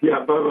 Roxy.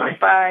 Yeah, bye-bye.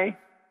 Bye.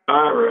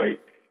 All right.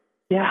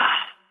 Yeah.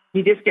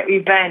 You just get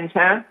revenge,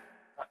 huh?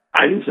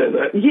 I didn't say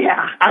that.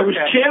 Yeah. I was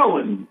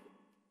channeling.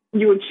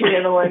 You were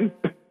channeling.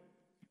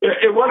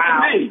 It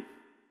wasn't me.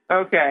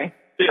 Okay.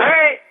 Yeah. All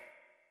right.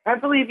 I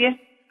believe you.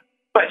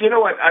 But you know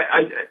what?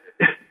 I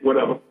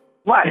whatever.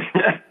 What?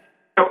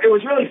 It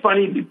was really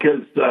funny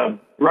because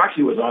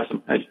Roxy was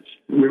awesome. I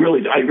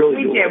really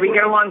We did. We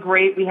got along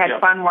great. We had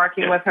fun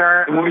working with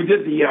her. And when we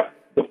did the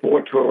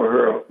Ford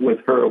tour with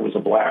her, it was a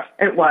blast.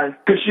 It was.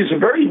 Because she's a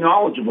very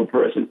knowledgeable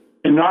person.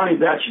 And not only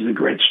that, she's a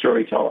great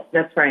storyteller.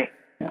 That's right.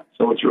 Yeah.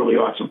 So it's really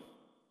awesome.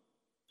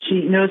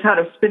 She knows how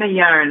to spin a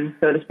yarn,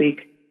 so to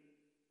speak.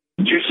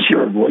 Did you just hear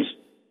her voice?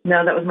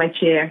 No, that was my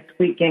chair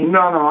squeaking. No,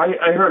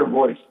 I heard her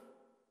voice.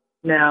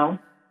 No,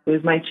 it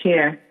was my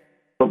chair.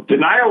 Well,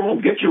 denial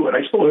won't get you it.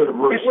 I still heard her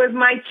voice. It was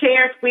my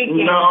chair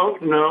squeaking. No.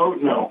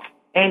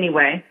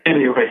 Anyway.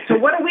 So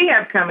what do we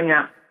have coming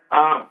up?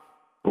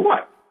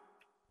 What?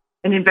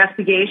 An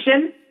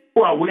investigation?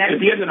 Well, at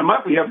the end of the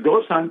month, we have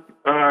Ghost Hunt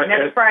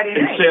next Friday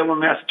night. in Salem,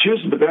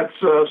 Massachusetts, but that's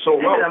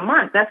sold out. End of the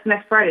month. That's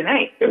next Friday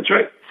night. That's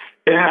right.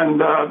 And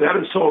that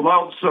is sold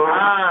out, so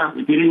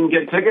if you didn't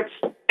get tickets,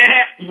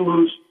 you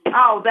lose.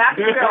 Oh, that's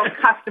real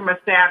customer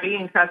savvy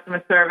and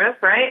customer service,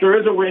 right? There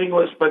is a waiting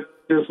list, but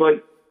there's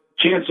like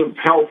chance of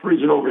hell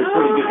freezing over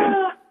before you get in.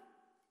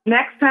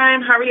 Next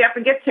time, hurry up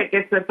and get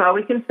tickets. That's all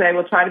we can say.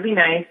 We'll try to be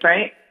nice,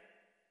 right?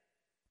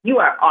 You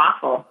are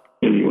awful.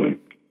 Anyway,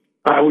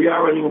 we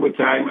are running over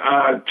time.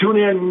 Tune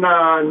in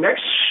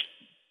next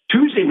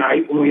Tuesday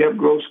night when we have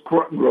gross.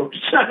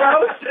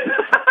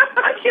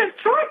 I can't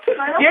talk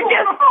tonight. You're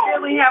just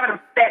really having a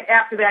fit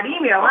after that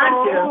email,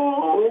 aren't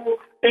you?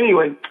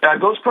 Anyway,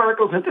 Ghost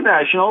Chronicles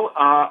International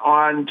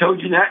on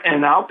TogiNet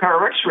and now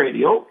PowerX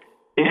Radio,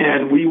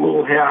 and we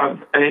will have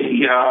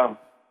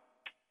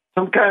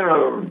some kind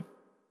of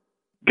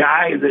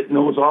guy that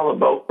knows all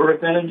about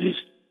Earth energies.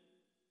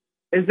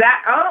 Is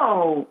that?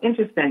 Oh,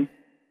 interesting.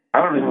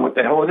 I don't even know what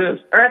the hell it is.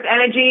 Earth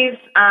energies.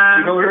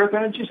 You know what Earth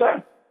energies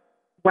are?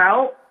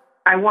 Well,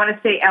 I want to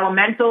say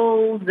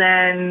elementals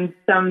and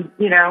some,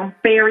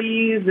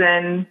 fairies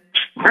and.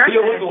 Why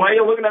are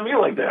you looking at me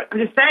like that? I'm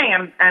just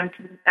saying.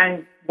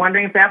 I'm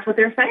wondering if that's what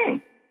they're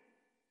saying.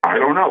 I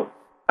don't know.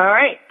 All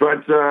right.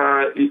 But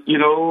he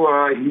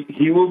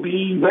will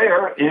be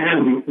there,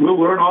 and we'll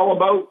learn all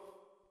about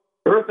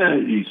Earth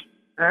energies.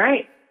 All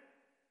right.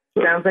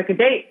 So, sounds like a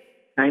date,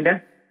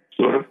 kinda.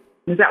 Sort of.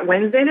 Is that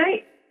Wednesday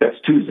night? That's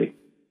Tuesday.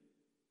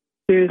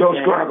 Ghost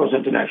Chronicles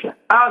International.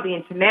 Oh, the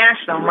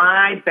International.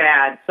 My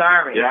bad.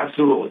 Sorry. Yeah,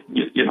 absolutely.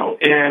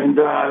 And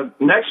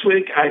next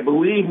week, I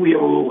believe we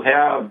will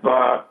have,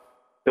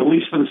 at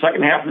least for the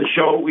second half of the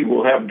show, we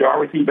will have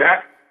Dorothy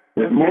back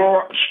with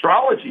more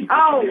astrology.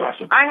 Oh,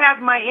 awesome. I have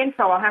my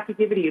info. I'll have to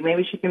give it to you.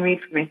 Maybe she can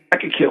read for me. I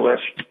could kill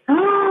this.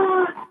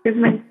 Here's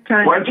my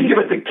time. Why don't you give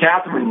it to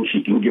Catherine and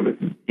she can give it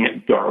to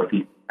Aunt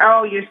Dorothy?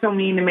 Oh, you're so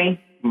mean to me.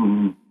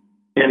 Mm-hmm.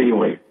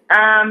 Anyway.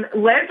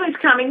 Leslie's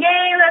coming.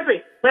 Yay,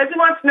 Leslie. Leslie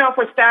wants to know if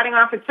we're starting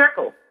off at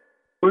Circle.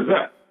 Who's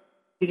that?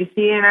 Did you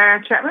see in our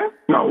chat room?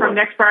 No. From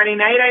next Friday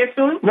night, I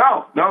assume?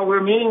 No,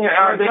 we're meeting.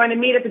 We're going to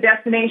meet at the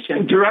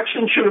destination.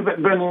 Directions should have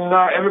been,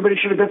 everybody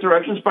should have got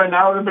directions by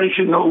now. Everybody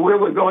should know where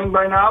we're going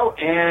by now.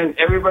 And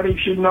everybody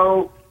should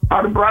know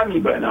how to bribe me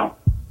by now.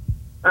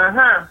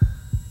 Uh-huh.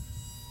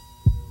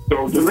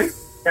 So, do we?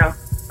 No.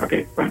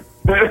 Okay, fine.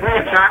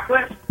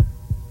 Chocolate?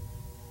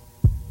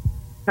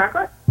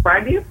 Chocolate?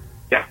 Bribe you?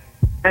 Yeah.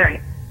 All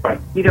right.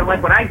 Fine. You don't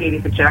like what I gave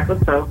you for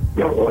chocolate, so...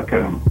 Yeah, well, I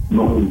kind of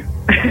moaned.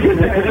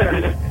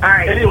 All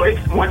right.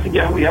 Anyways, once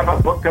again, we have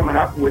a book coming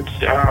up, which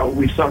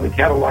we saw the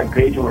catalog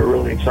page, and we're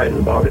really excited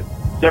about it.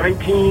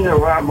 17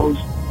 of our most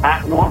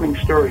heartwarming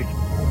stories.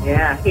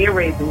 Yeah,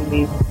 hair-raising, you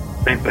mean.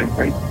 Same thing,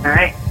 right? All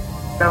right.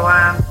 So,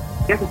 I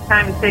guess it's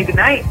time to say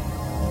goodnight.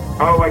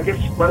 Oh, I guess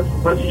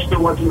Leslie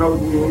still wants to know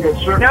when you meet at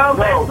Circle. No,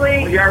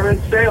 Leslie. We are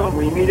in Salem.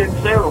 We meet in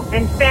Salem.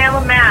 In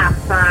Salem,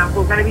 Mass.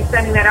 We're going to be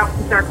sending that out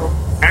to Circle.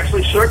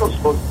 Actually, Circle's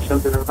supposed to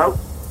send it out.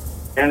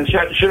 And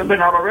it should have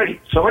been out already.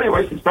 So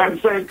anyways, it's time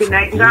to say good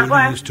night and God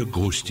bless. To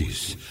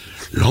ghosties,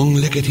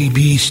 long-leggedy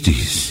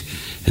beasties,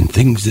 and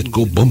things that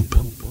go bump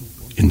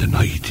in the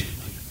night.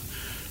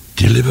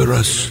 Deliver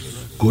us,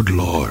 good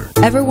Lord.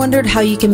 Ever wondered how you can